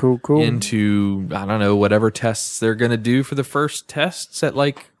go cool. into, I don't know, whatever tests they're going to do for the first tests at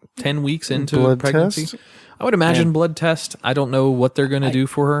like 10 weeks into blood pregnancy. test? I would imagine blood test. I don't know what they're going to do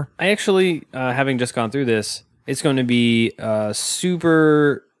for her. I actually, having just gone through this, it's going to be a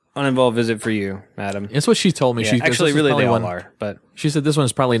super uninvolved visit for you, Adam. It's what she told me. Yeah, She actually, really, they all one, are. But she said this one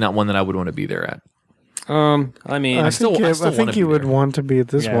is probably not one that I would want to be there at. I mean, I think you would want to be at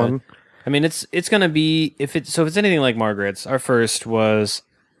this one. I mean, it's going to be if it's anything like Margaret's. Our first was,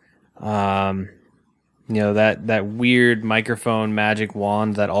 the you know, that weird microphone magic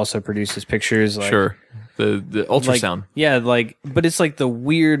wand that also produces pictures. Like, sure. The ultrasound. But it's like the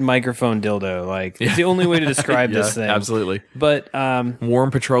weird microphone dildo. Like, it's the only way to describe this thing. Absolutely. But warm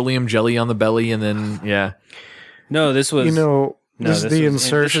petroleum jelly on the belly, and then no, this was this is the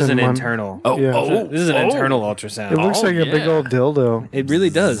insertion. This is an one. internal. This is an internal ultrasound. It looks like a big old dildo. It really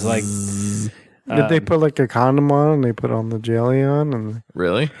does. Like, did they put like a condom on and they put on the jelly on and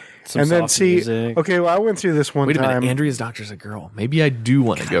really? Some and then soft see, music. okay, well, I went through this one Wait a time. minute, Andrea's doctor's a girl. Maybe I do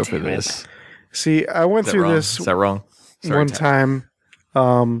want to go for this. See, I went through this. Is that wrong? Sorry, one time,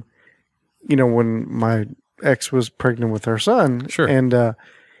 when my ex was pregnant with our son. Sure. And,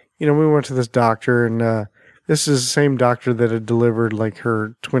 we went to this doctor, and this is the same doctor that had delivered like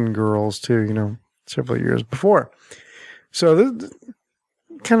her twin girls to, several years before. So this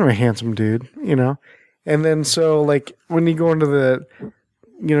kind of a handsome dude, And then so like when you go into the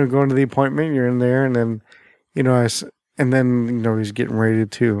appointment, you're in there, and then, he's getting ready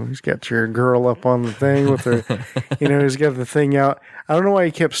to. He's got your girl up on the thing with her, he's got the thing out. I don't know why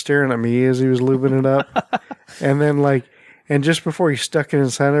he kept staring at me as he was lubing it up. And then and just before he stuck it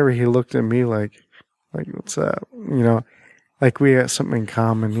inside of her, he looked at me like what's up? Like we had something in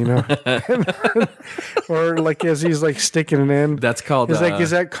common, or like as he's like sticking it in. That's called. He's like, "Is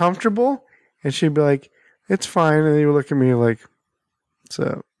that comfortable?" And she'd be like, "It's fine." And he would look at me like, "What's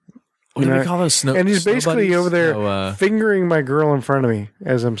up?" What do we call those snow? And he's basically buddies? over there fingering my girl in front of me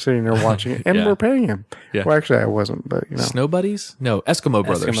as I'm sitting there watching it, and we're paying him. Yeah. Well, actually, I wasn't, but Snow buddies? No, Eskimo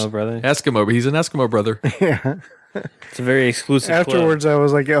brothers. He's an Eskimo brother. Yeah. It's a very exclusive. Afterwards, club. I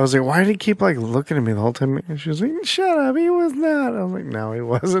was like, why did he keep like looking at me the whole time? And she was like, "Shut up, he was not." I was like, "No, he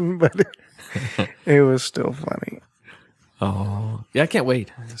wasn't," but it was still funny. Oh, yeah, I can't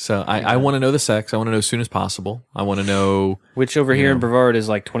wait. So I want to know the sex. I want to know as soon as possible. I want to know. Which over here in Brevard is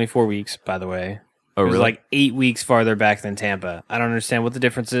like 24 weeks, by the way. Oh, really? It's like 8 weeks farther back than Tampa. I don't understand what the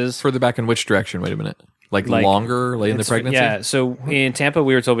difference is. Further back in which direction? Wait a minute. Like longer late in the pregnancy? Yeah, so in Tampa,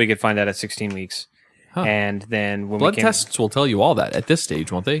 we were told we could find out at 16 weeks. Huh. And then when blood tests will tell you all that at this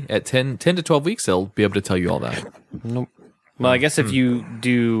stage, won't they? At 10 to 12 weeks, they'll be able to tell you all that. Nope. Well, I guess if you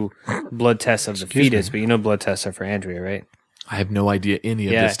do blood tests of the fetus, but blood tests are for Andrea, right? I have no idea any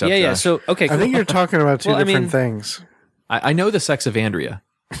of this stuff. Yeah. So, okay, cool. I think you're talking about two different things. I know the sex of Andrea.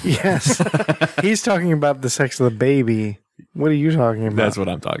 Yes. He's talking about the sex of the baby. What are you talking about? That's what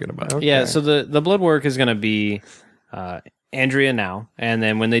I'm talking about. Okay. Yeah, so the blood work is going to be Andrea now, and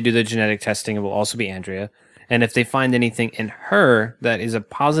then when they do the genetic testing, it will also be Andrea. And if they find anything in her that is a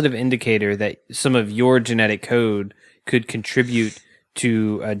positive indicator that some of your genetic code could contribute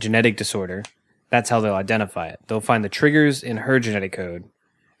to a genetic disorder, that's how they'll identify it. They'll find the triggers in her genetic code,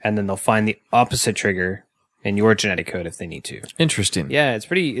 and then they'll find the opposite trigger in your genetic code if they need to. Interesting. Yeah,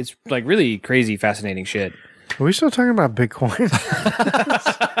 it's like really crazy, fascinating shit. Are we still talking about Bitcoin?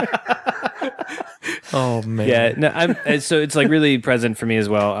 Oh man. Yeah, no, so it's like really present for me as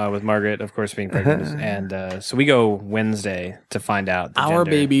well, with Margaret, of course, being pregnant, and so we go Wednesday to find out. Our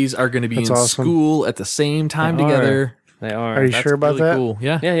gender. babies are going to be in school at the same time together. They are. Are you sure about really that? Cool.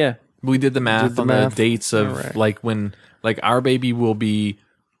 Yeah. Yeah. We did the math on the dates of like when like our baby will be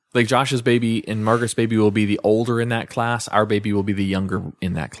like Josh's baby and Margaret's baby will be the older in that class. Our baby will be the younger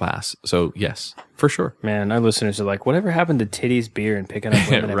in that class. So yes, for sure. Man, our listeners are like, whatever happened to titties, beer, and picking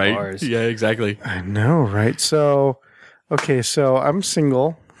up women right? at bars? Yeah, exactly. I know, right? So, okay, so I'm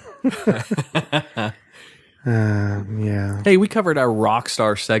single. Yeah. Hey, we covered our rock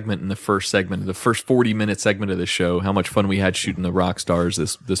star segment in the first 40-minute segment of the show. How much fun we had shooting the rock stars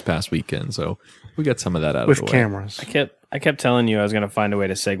this past weekend. So we got some of that out with of the cameras. way. I kept telling you I was going to find a way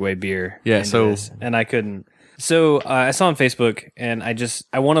to segue beer. Yeah, into this, and I couldn't. So I saw on Facebook, and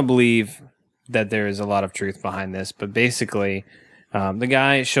I want to believe that there is a lot of truth behind this. But basically, the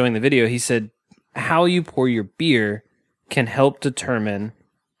guy showing the video, he said how you pour your beer can help determine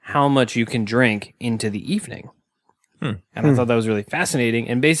how much you can drink into the evening. And I thought that was really fascinating.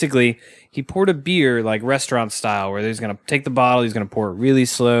 And basically, he poured a beer like restaurant style, where he's going to take the bottle, he's going to pour it really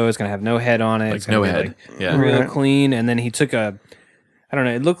slow, it's going to have no head on it. Like it's gonna no be head. Like real clean. And then he took it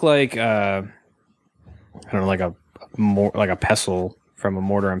looked like, like a pestle from a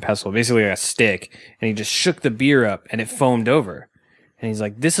mortar and pestle, basically like a stick. And he just shook the beer up and it foamed over. And he's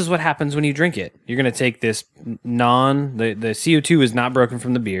like, this is what happens when you drink it. You're going to take this the CO2 is not broken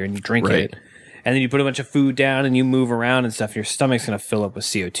from the beer, and you drink it. And then you put a bunch of food down and you move around and stuff. Your stomach's going to fill up with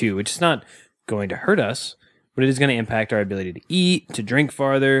CO2, which is not going to hurt us, but it is going to impact our ability to eat, to drink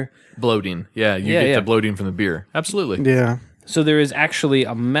farther. Bloating. Yeah, you get the bloating from the beer. Absolutely. Yeah. So there is actually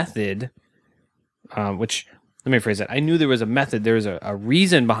a method, which, let me phrase that. I knew there was a method. There was a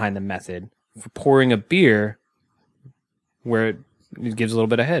reason behind the method for pouring a beer where it gives a little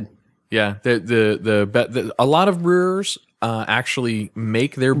bit of head. Yeah, a lot of brewers actually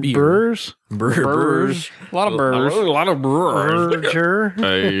make their beer. Brewers? Brewers. A lot of brewers. A lot of brewers. Burger.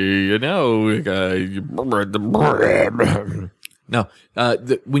 No,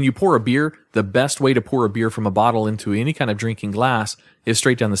 when you pour a beer, the best way to pour a beer from a bottle into any kind of drinking glass is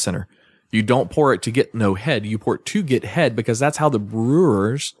straight down the center. You don't pour it to get no head. You pour it to get head because that's how the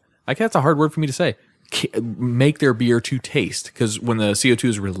brewers, I guess that's a hard word for me to say, make their beer to taste. Because when the CO2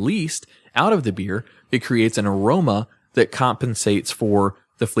 is released out of the beer, it creates an aroma that compensates for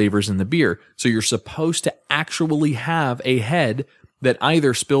the flavors in the beer. So you're supposed to actually have a head that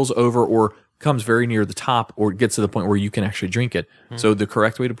either spills over or comes very near the top or gets to the point where you can actually drink it. So the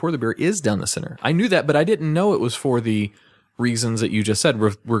correct way to pour the beer is down the center. I knew that, but I didn't know it was for the reasons that you just said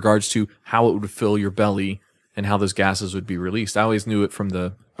with regards to how it would fill your belly and how those gases would be released. I always knew it from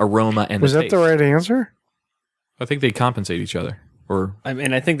the aroma and Was the that taste. the right answer? I think they compensate each other, or I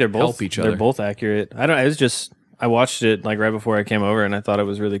mean, I think they're both help each other. They're both accurate. I watched it like right before I came over, and I thought it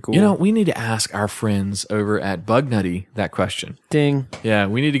was really cool. You know, we need to ask our friends over at Bug Nutty that question. Ding. Yeah,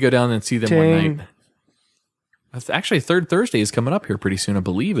 we need to go down and see them one night. Actually, Third Thursday is coming up here pretty soon, I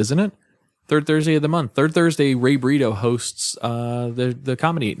believe, isn't it? Third Thursday of the month. Third Thursday, Ray Brito hosts the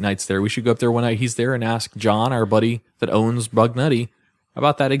comedy nights there. We should go up there one night. He's there and ask John, our buddy that owns Bug Nutty,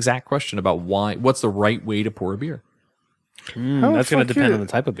 about that exact question about what's the right way to pour a beer. That's going to depend on the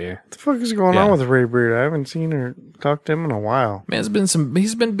type of beer. What the fuck is going on with Ray Breed? I haven't seen or talked to him in a while. Man, he's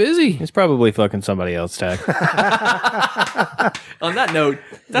been busy. He's probably fucking somebody else, Tach. On that note,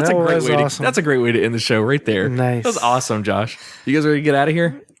 that's a great way to end the show right there. Nice. That was awesome, Josh. You guys ready to get out of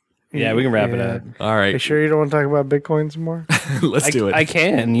here? Yeah, we can wrap it up. All right. You sure you don't want to talk about Bitcoin some more? Let's do it. I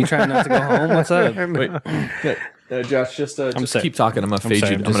can. You trying not to go home? What's up? Wait, Josh, just sorry. keep talking. I'm gonna fade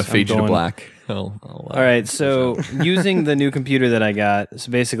you. I'm gonna fade you to black. All right. So using the new computer that I got,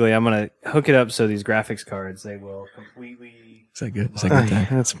 so basically I'm gonna hook it up so these graphics cards they will completely. Is that good? Is that good? Tach?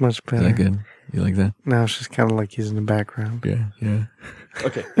 That's much better. Is that good? You like that? Now it's just kind of like he's in the background. Yeah.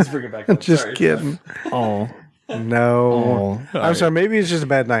 Okay, let's bring it back up. Just Sorry. kidding. Oh. No. I'm sorry. Maybe it's just a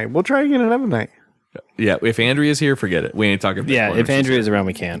bad night. We'll try again another night. Yeah, if Andrea's here, forget it. We ain't talking. Yeah, if Andrea's around,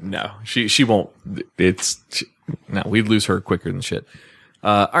 we can't. No, she won't. No, we'd lose her quicker than shit.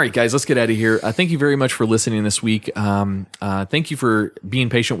 All right, guys, let's get out of here. Thank you very much for listening this week. Thank you for being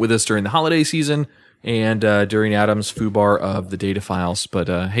patient with us during the holiday season and during Adam's foobar of the data files. But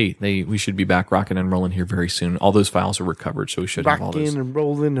hey, we should be back rocking and rolling here very soon. All those files are recovered, so we should have all those. Rocking and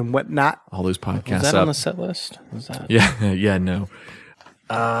rolling and whatnot. All those podcasts. Was that on the set list? Was that? Yeah, no.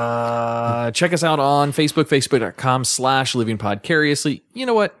 Check us out on Facebook, facebook.com/livingpodcariously. You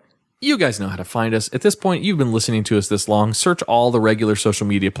know what? You guys know how to find us. At this point, you've been listening to us this long. Search all the regular social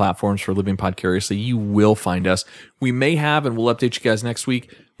media platforms for Living Podcariously. You will find us. We may have, and we'll update you guys next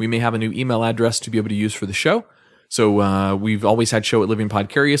week, we may have a new email address to be able to use for the show. So we've always had show at Living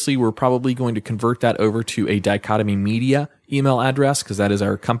Podcariously. We're probably going to convert that over to a Dichotomy Media email address because that is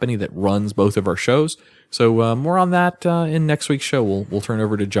our company that runs both of our shows. So more on that in next week's show. We'll turn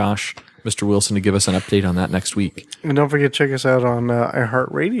over to Josh, Mr. Wilson, to give us an update on that next week. And don't forget to check us out on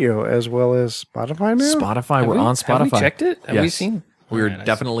iHeartRadio as well as Spotify now. Spotify. We're on Spotify. Have we checked it? Have Yes. we seen? We're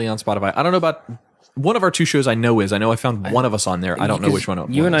definitely on Spotify. I don't know about one of our two shows. I know I found one of us on there. I don't know which one it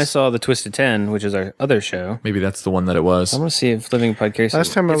was. You and I saw the Twisted 10, which is our other show. Maybe that's the one that it was. I want to see if Living Podcariously.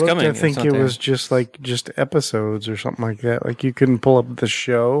 Last time I looked, coming. I think it was just episodes or something like that. Like you couldn't pull up the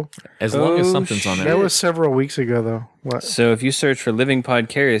show. As long as something's on there. That was several weeks ago, though. What? So if you search for Living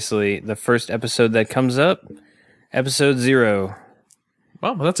Podcariously, the first episode that comes up, episode 0.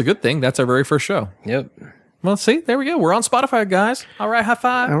 Well, that's a good thing. That's our very first show. Yep. Well, see, there we go. We're on Spotify, guys. All right, high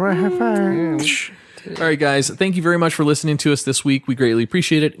five. All right, high five. All right, guys. Thank you very much for listening to us this week. We greatly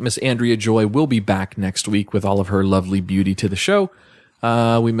appreciate it. Miss Andrea Joy will be back next week with all of her lovely beauty to the show.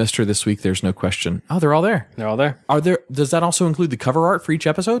 We missed her this week. There's no question. Oh, they're all there. They're all there. Does that also include the cover art for each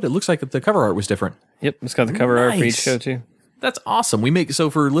episode? It looks like the cover art was different. Yep, it's got the cover art for each show too. That's awesome. So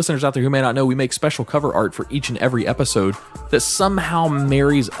for listeners out there who may not know, we make special cover art for each and every episode that somehow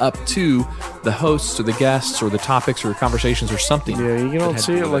marries up to the hosts or the guests or the topics or conversations or something. Yeah, you don't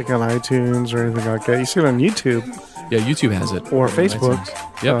see it like on iTunes or anything like that. You see it on YouTube. Yeah, YouTube has it. Or Facebook.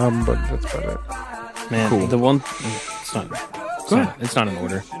 Yep. But that's about it. Man, Cool. the one... It's not in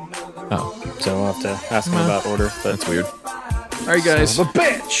order. Oh. So I'll have to ask him about order. But That's weird. All right, guys. Son of a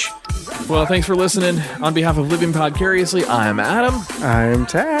bitch! Well, thanks for listening. On behalf of Living Podcariously, I'm Adam. I'm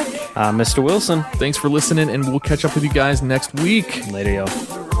Tach. Mr. Wilson. Thanks for listening, and we'll catch up with you guys next week. Later, y'all.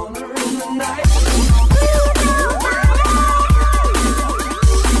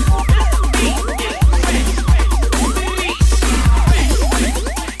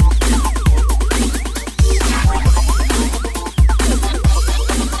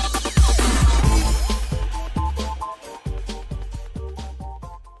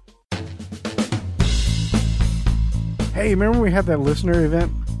 Hey, remember we had that listener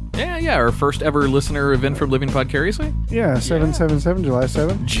event? Yeah. Our first ever listener event from Living Podcariously. Yeah, 7/7/7, July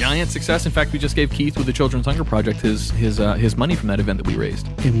 7th. Giant success. In fact, we just gave Keith with the Children's Hunger Project his money from that event that we raised.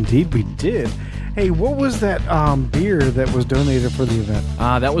 Indeed, we did. Hey, what was that beer that was donated for the event?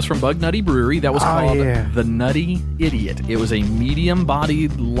 That was from Bug Nutty Brewery. That was called the Nutty Idiot. It was a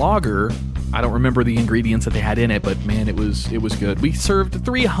medium-bodied lager. I don't remember the ingredients that they had in it, but man, it was good. We served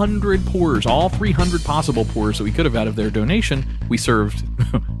 300 pours, all 300 possible pours that we could have out of their donation. We served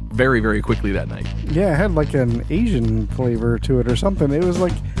very, very quickly that night. Yeah, it had like an Asian flavor to it or something. It was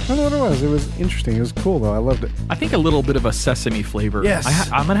like, I don't know what it was. It was interesting. It was cool though. I loved it. I think a little bit of a sesame flavor.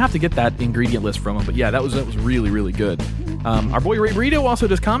 Yes. I'm going to have to get that ingredient list from them. But yeah, that was really, really good. Our boy Ray Burrito also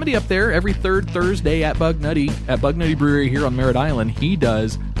does comedy up there every third Thursday at Bug Nutty Brewery here on Merritt Island. He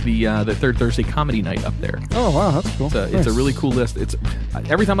does the third Thursday comedy night up there. Oh, wow. That's cool. It's a really cool list. It's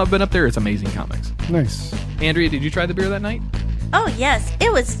every time I've been up there, it's amazing comics. Nice. Andrea, did you try the beer that night? Oh, yes.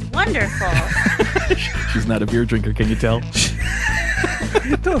 It was wonderful. She's not a beer drinker, can you tell?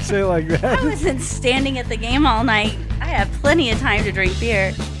 Don't say it like that. I wasn't standing at the game all night. I had plenty of time to drink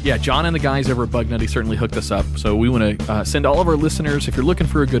beer. Yeah, John and the guys over at Bug Nutty certainly hooked us up. So we want to send all of our listeners, if you're looking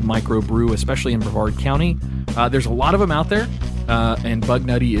for a good micro brew, especially in Brevard County, there's a lot of them out there, and Bug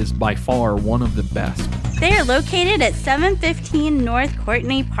Nutty is by far one of the best. They are located at 715 North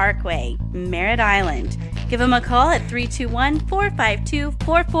Courtney Parkway, Merritt Island. Give them a call at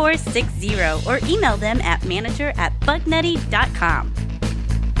 321-452-4460 or email them at manager@bugnutty.com.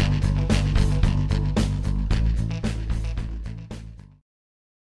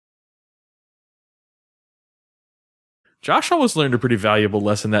 Josh almost learned a pretty valuable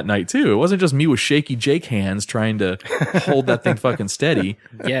lesson that night, too. It wasn't just me with shaky Jake hands trying to hold that thing fucking steady.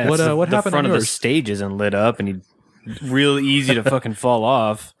 Yeah, what happened the front on of yours? the stage isn't lit up, and real easy to fucking fall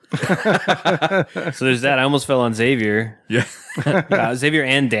off. So there's that. I almost fell on Xavier. Yeah. Xavier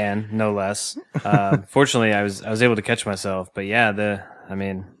and Dan, no less. Fortunately, I was able to catch myself. But yeah,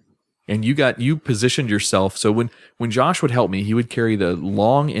 and you positioned yourself. So when Josh would help me, he would carry the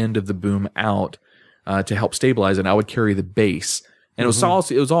long end of the boom out to help stabilize, and I would carry the base. And it was all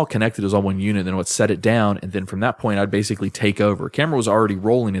connected. It was all one unit. Then I would set it down, and then from that point, I'd basically take over. Camera was already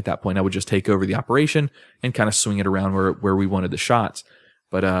rolling at that point. I would just take over the operation and kind of swing it around where we wanted the shots.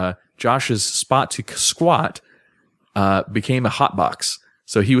 But Josh's spot to squat became a hot box.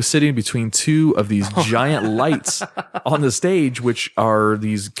 So he was sitting between two of these giant lights on the stage, which are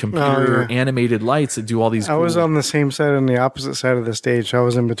these computer animated lights that do all these. I was on the same side and the opposite side of the stage. I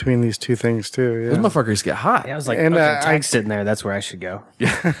was in between these two things too. Yeah. Those motherfuckers get hot. Yeah, I was like, and Tach's sitting there. That's where I should go.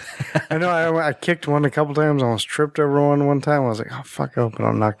 Yeah. I know. I kicked one a couple times. I almost tripped over one time. I was like, oh, fuck, I hope I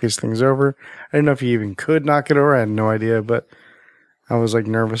don't knock these things over. I didn't know if you even could knock it over. I had no idea, but I was like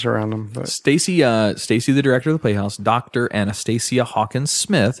nervous around them. But Stacy, the director of the Playhouse, Dr. Anastasia Hawkins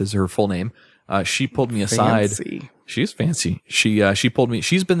Smith is her full name. She pulled me aside. Fancy. She's fancy. She pulled me.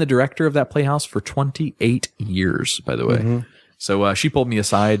 She's been the director of that Playhouse for 28 years, by the way. Mm-hmm. So she pulled me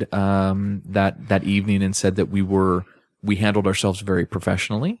aside that evening and said that we handled ourselves very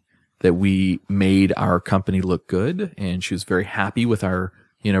professionally, that we made our company look good, and she was very happy with our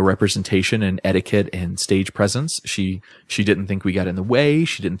representation and etiquette and stage presence. She didn't think we got in the way.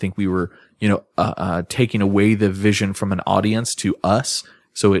 She didn't think we were, taking away the vision from an audience to us.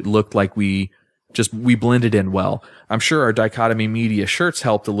 So it looked like we blended in well. I'm sure our Dichotomy Media shirts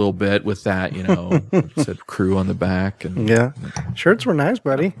helped a little bit with that, it said crew on the back. And yeah. Shirts were nice,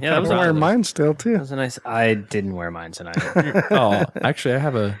 buddy. Yeah, I'm wearing mine still too. That was a nice. I didn't wear mine tonight. Oh, actually I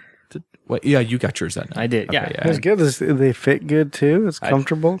have a. Well, yeah, you got yours that night. I did. Okay, yeah, it's good. They fit good too. It's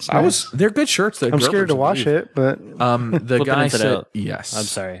comfortable. It's nice. They're good shirts. I'm scared to wash it, but the guy said out. yes. I'm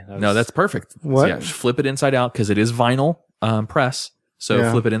sorry. No, that's perfect. What? Yeah, flip it inside out because it is vinyl press.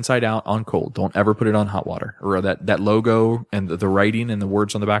 So flip it inside out on cold. Don't ever put it on hot water, or that logo and the writing and the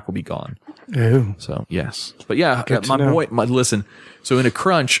words on the back will be gone. Ew. So yes, but yeah, listen. So in a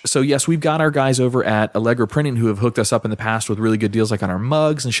crunch, so yes, we've got our guys over at Allegra Printing who have hooked us up in the past with really good deals, like on our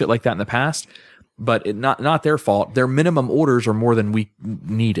mugs and shit like that in the past. But not their fault. Their minimum orders are more than we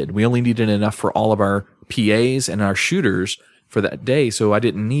needed. We only needed enough for all of our PAs and our shooters for that day. So I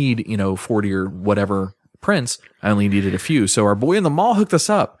didn't need 40 or whatever prints. I only needed a few. So our boy in the mall hooked us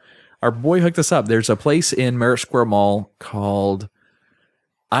up. There's a place in Merritt Square Mall called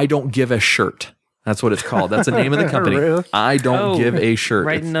I Don't Give a Shirt. That's what it's called. That's the name of the company. Really? I Don't Give a Shirt.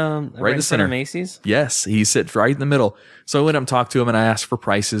 Right in the center. Macy's? Yes. He sits right in the middle. So I went up and talked to him and I asked for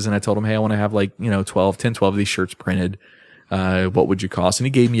prices and I told him, hey, I want to have 12 of these shirts printed. what would you cost? And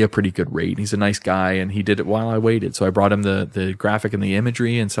he gave me a pretty good rate. He's a nice guy, and he did it while I waited. So I brought him the graphic and the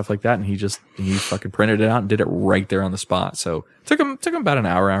imagery and stuff like that, and he fucking printed it out and did it right there on the spot. So took him about an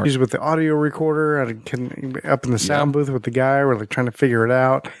hour. He's with the audio recorder up in the sound booth with the guy. We're like trying to figure it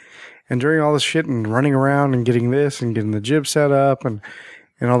out. And during all this shit and running around and getting this and getting the jib set up and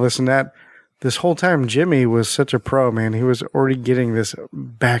all this and that, this whole time Jimmy was such a pro, man. He was already getting this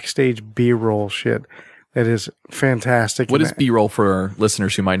backstage B-roll shit that is fantastic. What is B-roll for our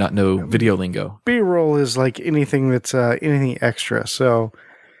listeners who might not know video lingo? B-roll is like anything that's anything extra. So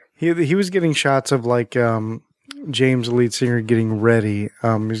he was getting shots of like James, the lead singer, getting ready.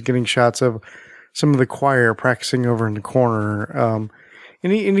 He's getting shots of some of the choir practicing over in the corner.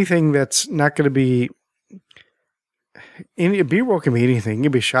 Anything that's not going to be B-roll can be anything. It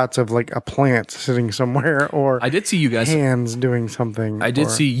can be shots of like a plant sitting somewhere, or I did see you guys hands doing something. I did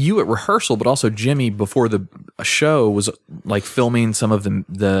see you at rehearsal, but also Jimmy before the show was like filming some of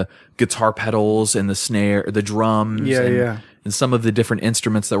the guitar pedals and the snare, the drums, and some of the different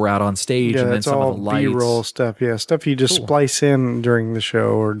instruments that were out on stage, and then some of the lights. B-roll stuff. Yeah, stuff you just splice in during the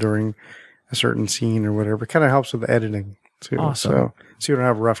show or during a certain scene or whatever. It kind of helps with the editing too. Awesome. So you don't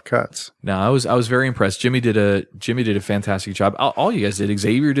have rough cuts. No, I was very impressed. Jimmy did a fantastic job. All you guys did.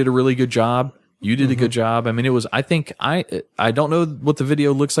 Xavier did a really good job. You did a good job. I mean, it was. I think I don't know what the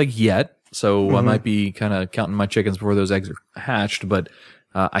video looks like yet, so I might be kind of counting my chickens before those eggs are hatched. But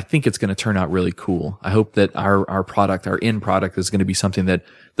I think it's going to turn out really cool. I hope that our product, our end product, is going to be something that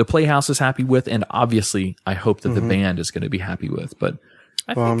the Playhouse is happy with, and obviously, I hope that the band is going to be happy with. But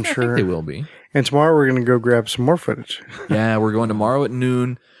I'm sure they will be. And tomorrow we're going to go grab some more footage. Yeah, we're going tomorrow at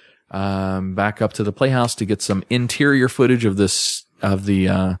noon, back up to the Playhouse to get some interior footage of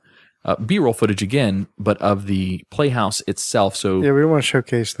the B-roll footage again, but of the Playhouse itself. So yeah, we want to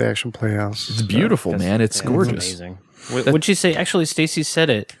showcase the actual Playhouse. It's beautiful, man. It's gorgeous. It's amazing. What'd you say? Actually, Stacy said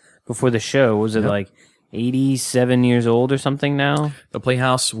it before the show. Was it like 87 years old or something now? The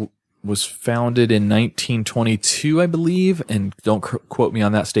Playhouse was founded in 1922, I believe, and don't quote me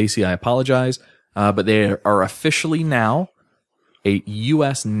on that, Stacy. I apologize. But they are officially now a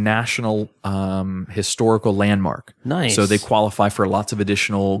U.S. national historical landmark. Nice. So they qualify for lots of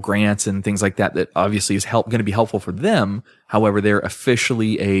additional grants and things like that. That obviously is going to be helpful for them. However, they're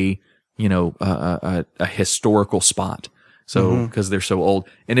officially a historical spot. So because they're so old,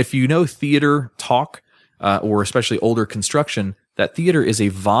 and if you know theater talk, or especially older construction, that theater is a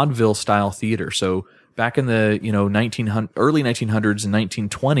vaudeville style theater. So back in the early 1900s and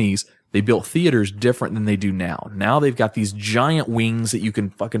 1920s, they built theaters different than they do now. Now they've got these giant wings that you can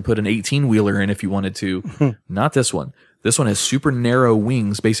fucking put an 18-wheeler in if you wanted to. Not this one. This one has super narrow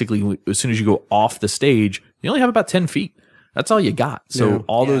wings. Basically, as soon as you go off the stage, you only have about 10 feet. That's all you got. So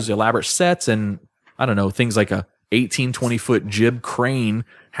all those elaborate sets and I don't know, things like a 18, 20-foot jib crane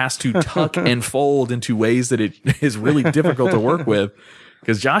has to tuck and fold into ways that it is really difficult to work with.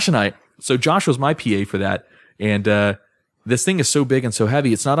 Because Josh was my PA for that. And this thing is so big and so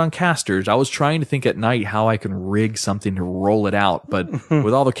heavy, it's not on casters. I was trying to think at night how I can rig something to roll it out. But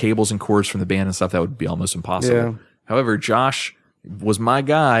with all the cables and cords from the band and stuff, that would be almost impossible. Yeah. However, Josh was my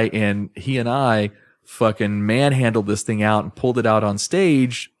guy, and he and I fucking manhandled this thing out and pulled it out on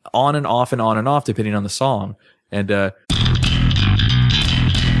stage, on and off and on and off, depending on the song. And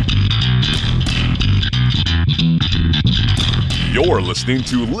you're listening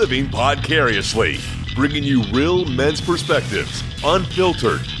to Living Podcariously, bringing you real men's perspectives,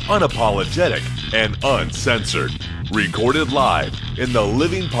 unfiltered, unapologetic, and uncensored. Recorded live in the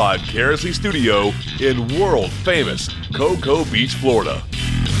Living Podcariously studio in world-famous Cocoa Beach, Florida.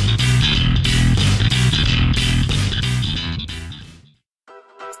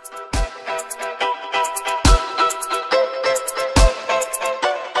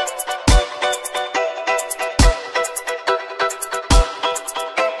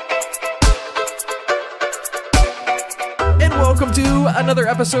 Another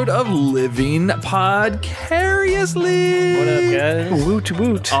episode of Living Podcariously. What up, guys? Woot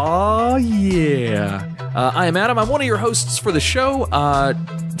woot. Oh, yeah. I am Adam. I'm one of your hosts for the show.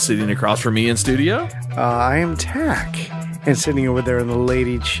 Sitting across from me in studio. I am Tach. And sitting over there in the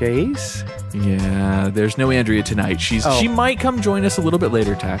Lady Chase. Yeah, there's no Andrea tonight. She might come join us a little bit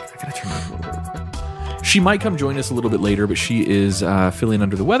later, Tach. I gotta turn that a little bit. She might come join us a little bit later, but she is feeling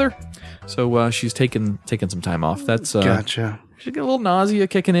under the weather. So she's taking some time off. That's gotcha. She's got a little nausea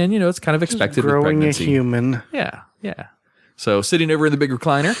kicking in. It's kind of expected with pregnancy. Growing a human. Yeah. So sitting over in the big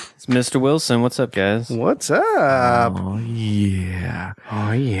recliner. It's Mr. Wilson. What's up, guys? What's up? Oh, yeah.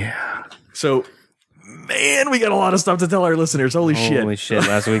 So, man, we got a lot of stuff to tell our listeners. Holy shit.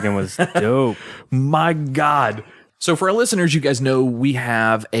 Last weekend was dope. My God. So for our listeners, you guys know we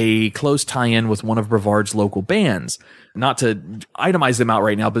have a close tie-in with one of Brevard's local bands. Not to itemize them out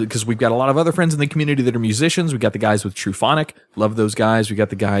right now, but because we've got a lot of other friends in the community that are musicians. We got the guys with True Phonic. Love those guys. We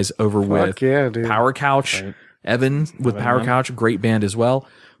got the guys over with Power Couch. Right. Evan with Power Couch. Great band as well.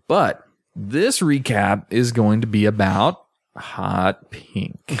 But this recap is going to be about Hot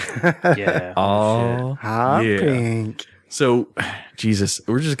Pink. Yeah. Oh, Hot Pink. So, Jesus,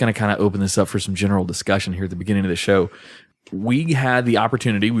 we're just going to kind of open this up for some general discussion here at the beginning of the show. We had the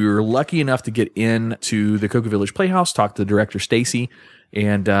opportunity, we were lucky enough to get into the Cocoa Village Playhouse, talk to director Stacy,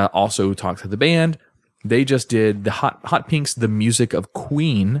 and also talk to the band. They just did the Hot Pink's The Music of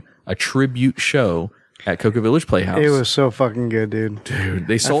Queen, a tribute show at Cocoa Village Playhouse. It was so fucking good, dude. Dude,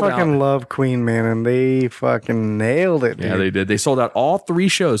 they sold out. I fucking love Queen, man, and they fucking nailed it, dude. Yeah, they did. They sold out all 3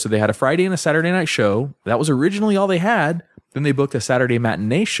 shows. So they had a Friday and a Saturday night show. That was originally all they had. Then they booked a Saturday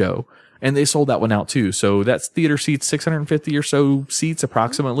matinee show, and they sold that one out too. So that's theater seats, 650 or so seats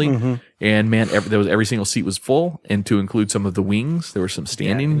approximately. Mm-hmm. And man, every single seat was full, and to include some of the wings, there was some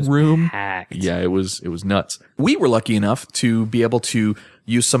standing room. Packed. Yeah, it was nuts. We were lucky enough to be able to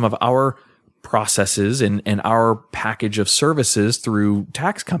use some of our processes and our package of services through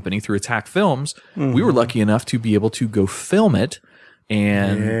Tach's company, through Tach Films. Mm-hmm. We were lucky enough to be able to go film it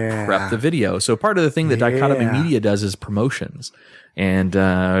and prep the video. So part of the thing that Dichotomy Media does is promotions and,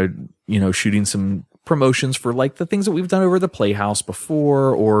 shooting some promotions for like the things that we've done over the Playhouse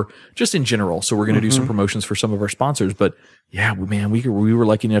before or just in general. So we're going to do some promotions for some of our sponsors, but yeah, man, we were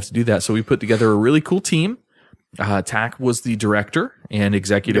lucky enough to do that. So we put together a really cool team. Tach was the director and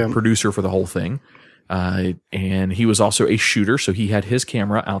executive producer for the whole thing. And he was also a shooter. So he had his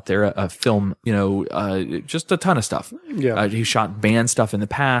camera out there, a film, just a ton of stuff. Yeah. He shot band stuff in the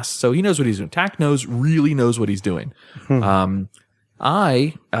past. So he knows what he's doing. Tach really knows what he's doing.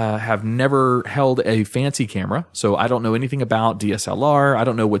 I have never held a fancy camera, so I don't know anything about DSLR. I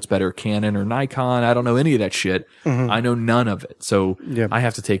don't know what's better, Canon or Nikon. I don't know any of that shit. I know none of it. So I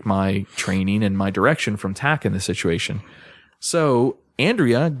have to take my training and my direction from Tach in this situation. So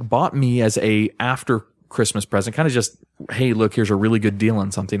Andrea bought me as a after Christmas present, kind of just, hey, look, here's a really good deal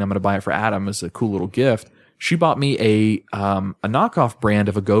on something. I'm going to buy it for Adam as a cool little gift. She bought me a knockoff brand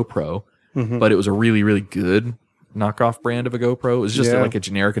of a GoPro, but it was a really, really good knockoff brand of a GoPro. It was just like a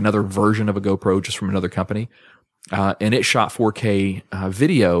generic, another version of a GoPro just from another company. And it shot 4K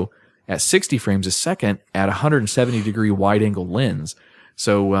video at 60 frames a second at 170 degree wide angle lens.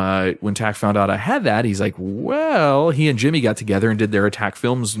 So when Tach found out I had that, he's like, well, he and Jimmy got together and did their Tach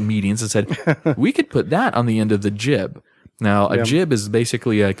Films meetings and said, we could put that on the end of the jib. Now, a jib is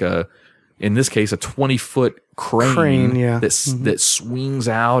basically like in this case, a 20-foot crane that swings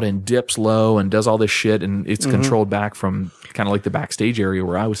out and dips low and does all this shit, and it's controlled back from kind of like the backstage area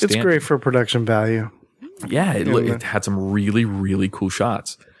where I was standing. It's great for production value. Yeah, it had some really, really cool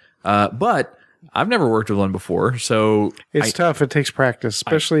shots. But I've never worked with one before, so it's tough. It takes practice,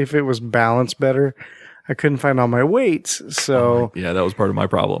 especially if it was balanced better. I couldn't find all my weights, so that was part of my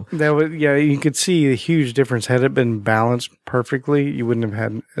problem. You could see a huge difference. Had it been balanced perfectly, you wouldn't have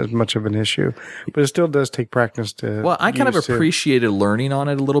had as much of an issue. But it still does take practice to. Well, I kind of appreciated learning on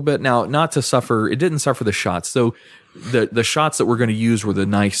it a little bit. Now, not to suffer, it didn't suffer the shots. So the shots that we're going to use were the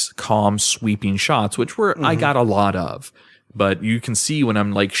nice, calm, sweeping shots, which I got a lot of. But you can see when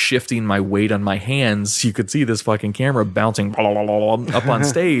I'm like shifting my weight on my hands, you could see this fucking camera bouncing up on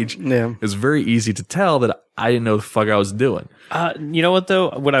stage. It's very easy to tell that I didn't know the fuck I was doing. You know what though?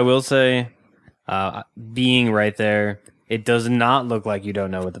 What I will say, being right there, it does not look like you don't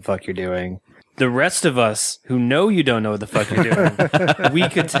know what the fuck you're doing. The rest of us who know you don't know what the fuck you're doing, we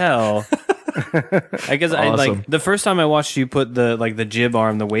could tell. I guess awesome. The first time I watched you put the jib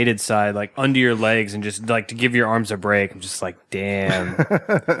arm, the weighted side, like under your legs and just like to give your arms a break. I'm just like, damn.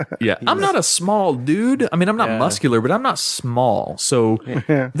 Yeah. I'm not a small dude. I mean, I'm not muscular, but I'm not small. So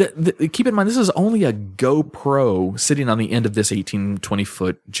keep in mind, this is only a GoPro sitting on the end of this 18-20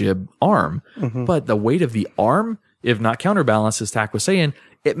 foot jib arm. But the weight of the arm, if not counterbalanced, as Tach was saying,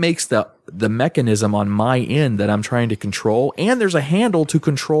 it makes the mechanism on my end that I'm trying to control, and there's a handle to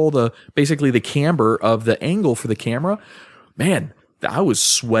control basically the camber of the angle for the camera. Man, I was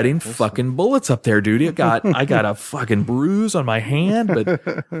sweating fucking bullets up there, dude. I got a fucking bruise on my hand, but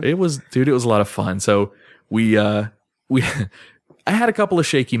it was a lot of fun. So I had a couple of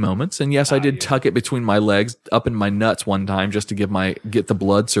shaky moments, and yes, I did tuck it between my legs up in my nuts one time just to get the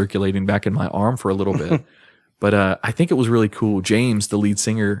blood circulating back in my arm for a little bit. But I think it was really cool. James, the lead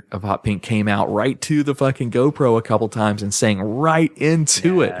singer of Hot Pink, came out right to the fucking GoPro a couple times and sang right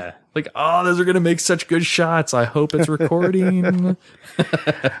into it. Like, oh, those are going to make such good shots. I hope it's recording.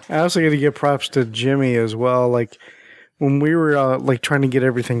 I also got to give props to Jimmy as well. Like when we were like trying to get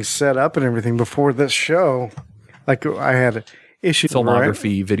everything set up and everything before this show, like I had issues.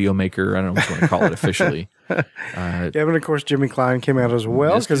 Filmography, video maker. I don't know what you want to call it officially. Yeah, but of course Jimmy Klein came out as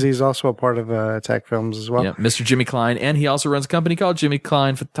well because he's also a part of Tach Films as well. Yeah, Mr. Jimmy Klein, and he also runs a company called Jimmy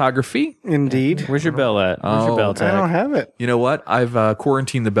Klein Photography. Indeed. Where's your bell at? Where's your bell, Tach? I don't have it. You know what? I've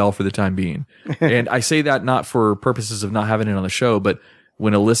quarantined the bell for the time being, and I say that not for purposes of not having it on the show, but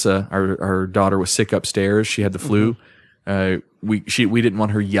when Alyssa, our daughter, was sick upstairs, she had the flu. We didn't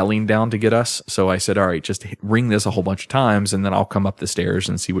want her yelling down to get us, so I said, "All right, just ring this a whole bunch of times, and then I'll come up the stairs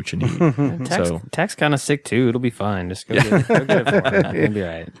and see what you need." Tach's kind of sick too. It'll be fine. Just go get it for him. It'll be all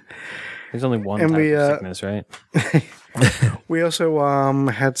right. There's only one type of sickness, right? We also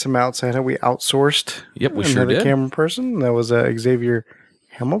had some outside. We outsourced. Yep, we sure did. Camera person that was Xavier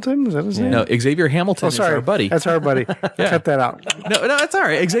Hamilton. Is that his name? No, Xavier Hamilton is our buddy. That's our buddy. Cut that out. No, that's all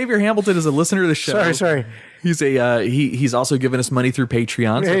right. Xavier Hamilton is a listener to the show. Sorry. He's he's also given us money through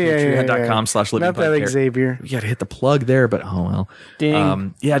Patreon. So patreon.com/living. Not that Xavier. You got to hit the plug there, but oh well.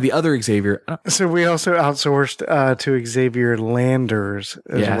 Ding. The other Xavier. So we also outsourced to Xavier Landers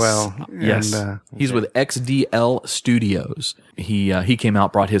as well. Yes. And, he's with XDL Studios. He came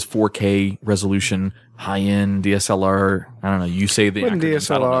out, brought his 4K resolution, high-end DSLR. I don't know. You say the it wasn't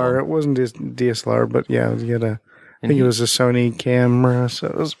DSLR. It wasn't DSLR, but yeah, you had I think it was a Sony camera, so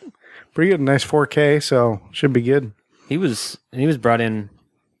it was pretty good. Nice 4K, so should be good. He was brought in.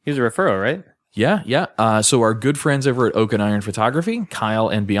 He was a referral, right? Yeah. So our good friends over at Oak and Iron Photography, Kyle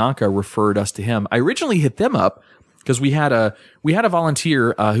and Bianca, referred us to him. I originally hit them up because we had a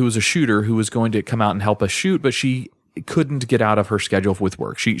volunteer who was a shooter who was going to come out and help us shoot, but she couldn't get out of her schedule with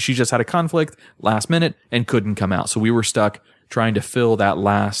work. She just had a conflict last minute and couldn't come out. So we were stuck trying to fill that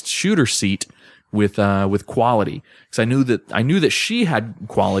last shooter seat with quality, because I knew that she had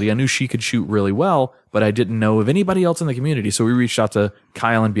quality. I knew she could shoot really well, but I didn't know of anybody else in the community. So we reached out to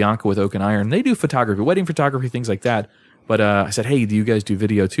Kyle and Bianca with Oak and Iron. They do photography, wedding photography, things like that. But I said, hey, do you guys do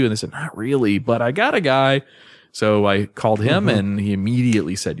video too? And they said, not really, but I got a guy. So I called him and he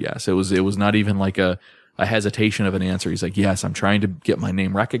immediately said yes. It was not even like a hesitation of an answer. He's like, yes, I'm trying to get my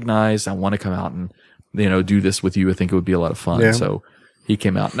name recognized. I want to come out and do this with you. I think it would be a lot of fun. Yeah. So he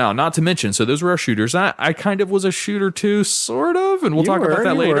came out. Now, not to mention, so those were our shooters. I kind of was a shooter too, sort of, and we'll talk about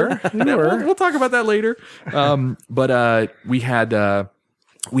that later. We'll talk about that later. But we had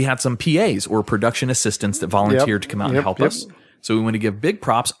some PAs or production assistants that volunteered to come out and help us. So we want to give big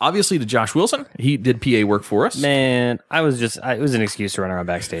props, obviously, to Josh Wilson. He did PA work for us. Man, it was an excuse to run around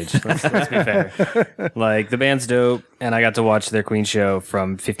backstage. Let's be fair. Like, the band's dope, and I got to watch their Queen show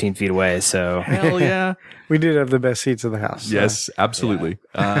from 15 feet away, so. Hell yeah. We did have the best seats of the house. So. Yes, absolutely.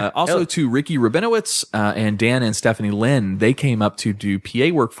 Yeah. Also to Ricky Rabinowitz and Dan and Stephanie Lynn, they came up to do PA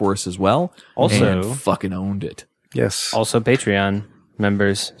work for us as well. Also, and fucking owned it. Yes. Also Patreon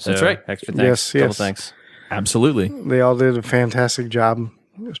members. So that's right. Extra thanks. Yes. Double thanks. Absolutely. They all did a fantastic job.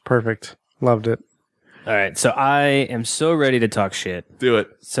 It was perfect. Loved it. All right. So I am so ready to talk shit. Do it.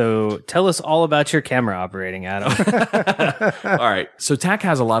 So tell us all about your camera operating, Adam. All right. So Tach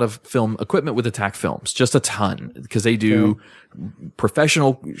has a lot of film equipment with the Tach Films, just a ton, because they do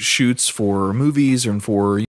professional shoots for movies and for